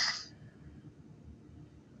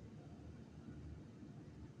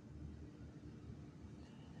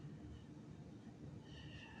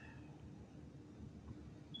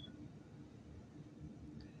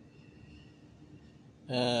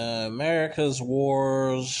 America's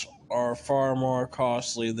wars are far more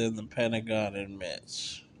costly than the Pentagon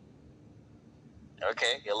admits.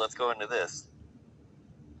 Okay, yeah, let's go into this.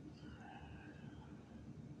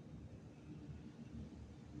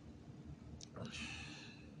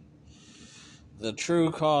 The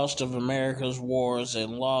true cost of America's wars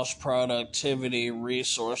and lost productivity,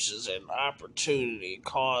 resources, and opportunity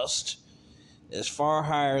cost is far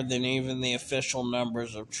higher than even the official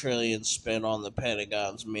numbers of trillions spent on the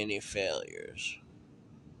Pentagon's many failures.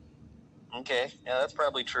 Okay, yeah, that's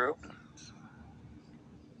probably true.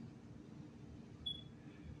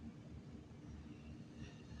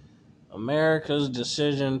 America's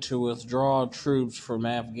decision to withdraw troops from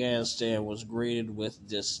Afghanistan was greeted with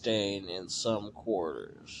disdain in some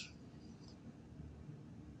quarters.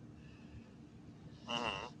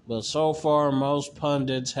 But so far, most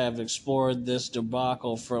pundits have explored this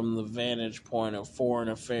debacle from the vantage point of foreign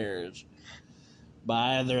affairs,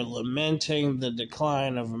 by either lamenting the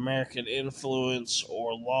decline of American influence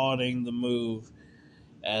or lauding the move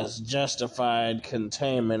as justified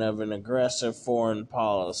containment of an aggressive foreign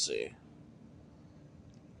policy.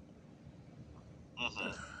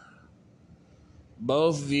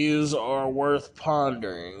 Both views are worth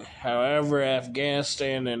pondering. However,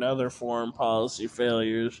 Afghanistan and other foreign policy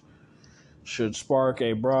failures should spark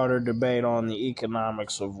a broader debate on the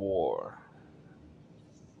economics of war.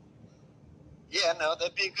 Yeah, no,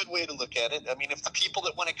 that'd be a good way to look at it. I mean, if the people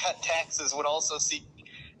that want to cut taxes would also see,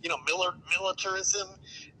 militarism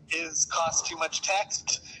costs too much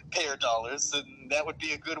taxpayer dollars, then that would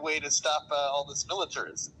be a good way to stop all this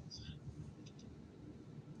militarism.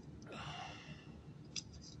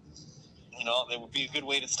 That would be a good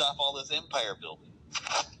way to stop all this empire building.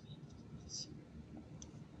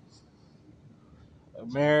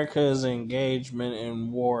 America's engagement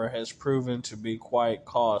in war has proven to be quite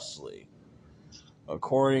costly.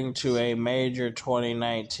 According to a major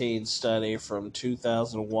 2019 study from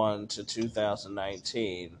 2001 to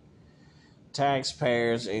 2019,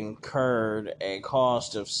 taxpayers incurred a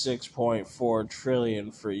cost of $6.4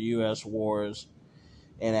 trillion for U.S. wars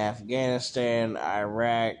in Afghanistan,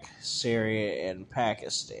 Iraq, Syria, and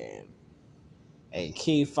Pakistan. A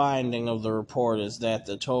key finding of the report is that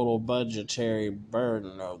the total budgetary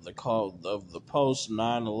burden of the post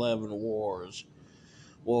 9/11 wars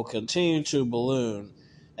will continue to balloon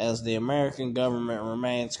as the American government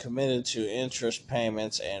remains committed to interest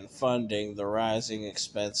payments and funding the rising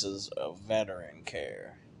expenses of veteran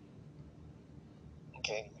care.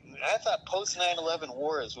 Okay, I thought post 9/11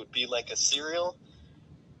 wars would be like a cereal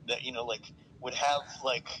that would have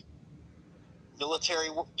military,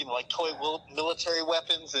 like toy military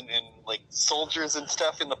weapons and soldiers and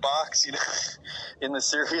stuff in the box, in the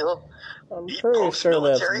cereal. I'm pretty sure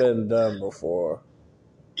that's been done before.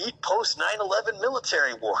 Eat post 9/11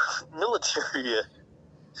 military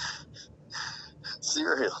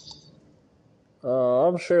cereal.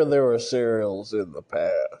 I'm sure there were cereals in the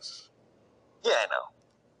past. Yeah, I know.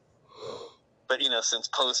 But, since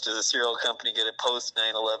Post is a cereal company, get a post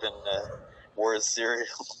 9/11 wars cereal.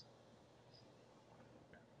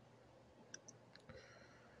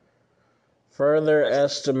 Further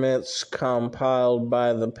estimates compiled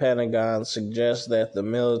by the Pentagon suggest that the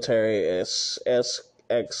military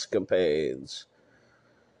escapades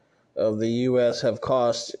of the U.S. have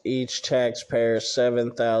cost each taxpayer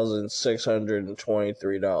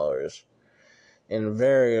 $7,623.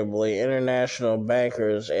 Invariably, international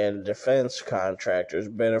bankers and defense contractors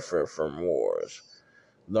benefit from wars,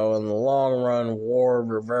 though in the long run, war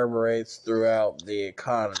reverberates throughout the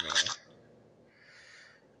economy.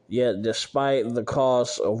 Yet, despite the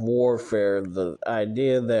costs of warfare, the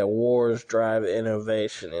idea that wars drive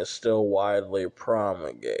innovation is still widely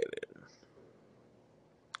promulgated.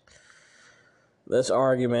 This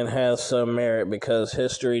argument has some merit because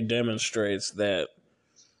history demonstrates that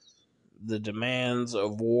the demands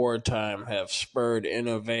of wartime have spurred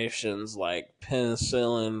innovations like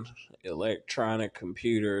penicillin, electronic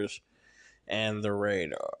computers, and the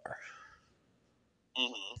radar.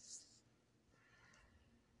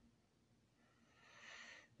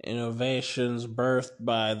 Innovations birthed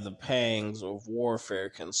by the pangs of warfare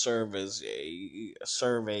can serve a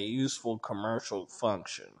useful commercial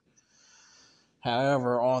function.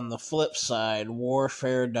 However, on the flip side,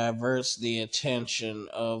 warfare diverts the attention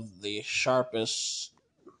of the sharpest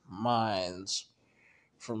minds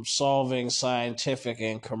from solving scientific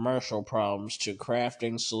and commercial problems to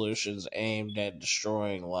crafting solutions aimed at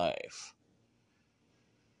destroying life.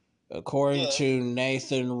 According to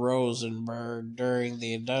Nathan Rosenberg, during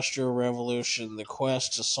the Industrial Revolution, the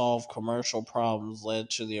quest to solve commercial problems led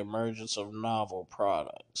to the emergence of novel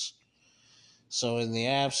products. So in the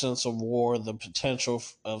absence of war, the potential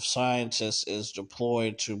of scientists is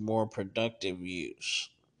deployed to more productive use.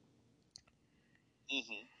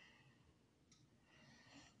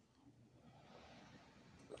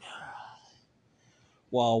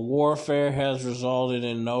 While warfare has resulted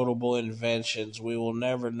in notable inventions, we will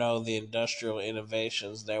never know the industrial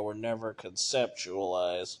innovations that were never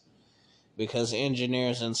conceptualized because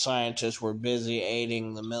engineers and scientists were busy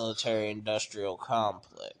aiding the military-industrial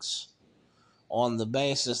complex. On the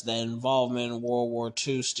basis that involvement in World War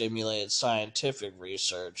II stimulated scientific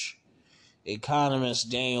research, economists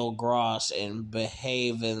Daniel Gross and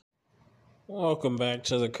Behaven. Welcome back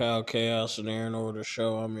to the Kyle Chaos and Aaron Order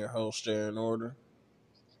show. I'm your host, Aaron Order.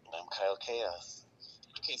 I'm Kyle Chaos.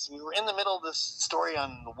 Okay, so we were in the middle of this story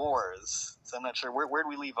on the wars, so I'm not sure, where did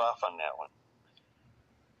we leave off on that one?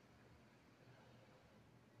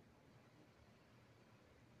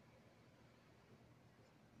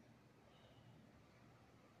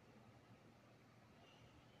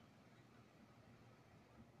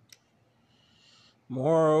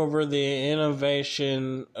 Moreover, the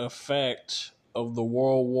innovation effect of the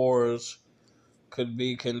world wars could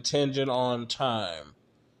be contingent on time.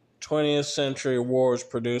 20th century wars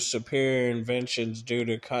produced superior inventions due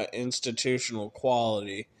to institutional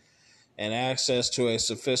quality and access to a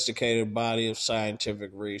sophisticated body of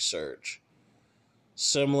scientific research.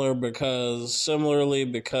 Similarly,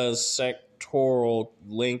 because sectoral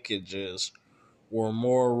linkages were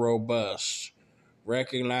more robust,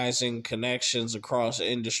 recognizing connections across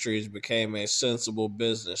industries became a sensible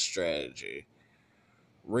business strategy.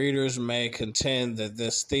 Readers may contend that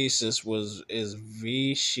this thesis is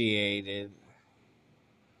vitiated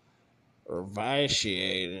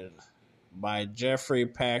by Jeffrey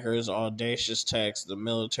Packer's audacious text, The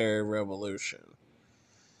Military Revolution,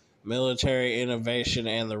 Military Innovation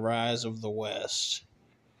and the Rise of the West.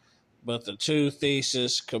 But the two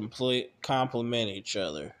theses complement each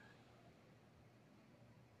other.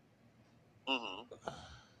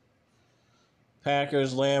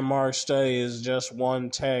 Packer's landmark study is just one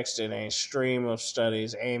text in a stream of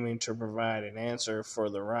studies aiming to provide an answer for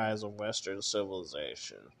the rise of Western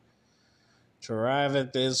civilization. To arrive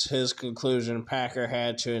at his conclusion, Packer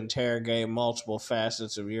had to interrogate multiple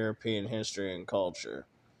facets of European history and culture.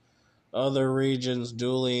 Other regions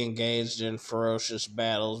duly engaged in ferocious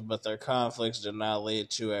battles, but their conflicts did not lead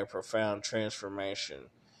to a profound transformation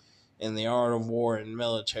in the art of war and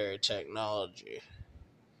military technology.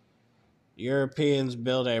 Europeans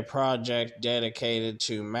built a project dedicated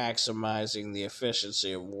to maximizing the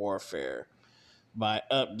efficiency of warfare by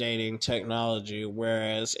updating technology,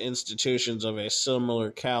 whereas institutions of a similar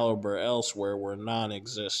caliber elsewhere were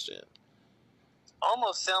non-existent.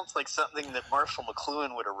 Almost sounds like something that Marshall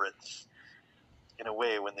McLuhan would have written, in a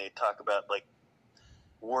way, when they talk about like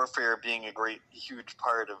warfare being a great, huge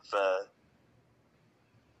part of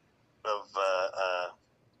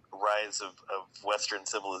rise of Western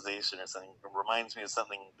civilization or something. It reminds me of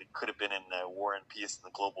something that could have been in War and Peace in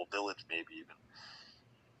the Global Village, maybe even.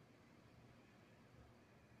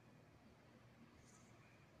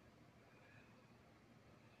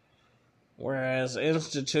 Whereas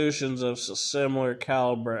institutions of similar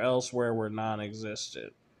caliber elsewhere were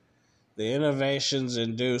non-existent. The innovations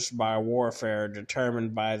induced by warfare are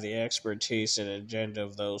determined by the expertise and agenda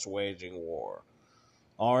of those waging war.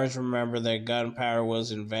 Always remember that gunpowder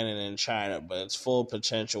was invented in China, but its full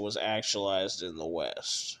potential was actualized in the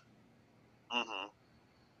West.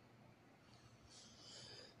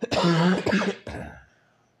 That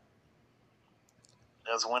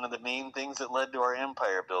was one of the main things that led to our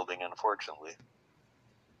empire building, unfortunately.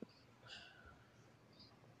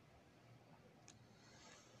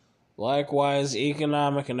 Likewise,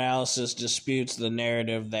 economic analysis disputes the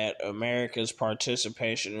narrative that America's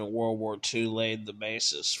participation in World War II laid the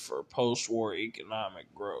basis for post-war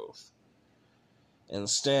economic growth.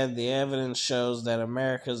 Instead, the evidence shows that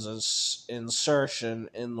America's insertion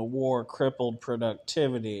in the war crippled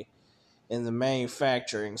productivity in the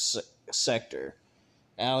manufacturing sector.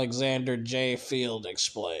 Alexander J. Field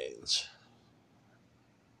explains.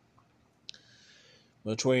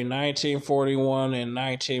 Between 1941 and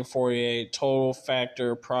 1948, total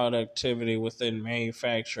factor productivity within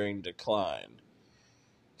manufacturing declined.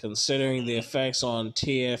 Considering the effects on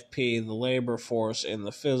TFP, the labor force, and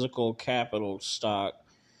the physical capital stock,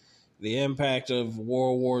 the impact of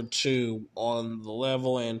World War II on the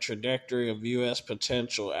level and trajectory of U.S.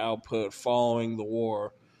 potential output following the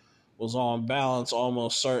war was on balance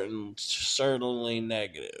almost certainly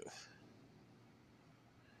negative.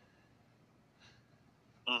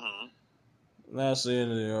 That's the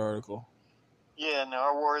end of the article. Yeah, no,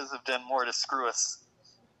 our wars have done more to screw us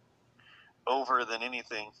over than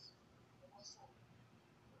anything,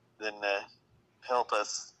 than help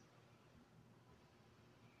us.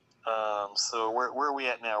 So where are we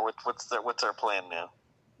at now? What's our plan now?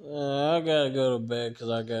 I gotta go to bed because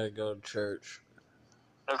I gotta go to church.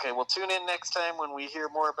 Okay, well, tune in next time when we hear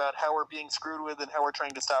more about how we're being screwed with and how we're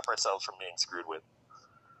trying to stop ourselves from being screwed with.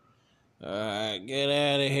 Alright, get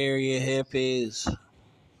out of here, you hippies.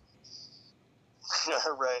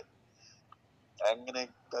 All right.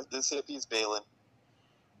 This hippie's bailing.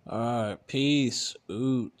 Alright, peace.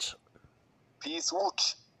 Oot. Peace,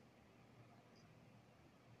 Woot.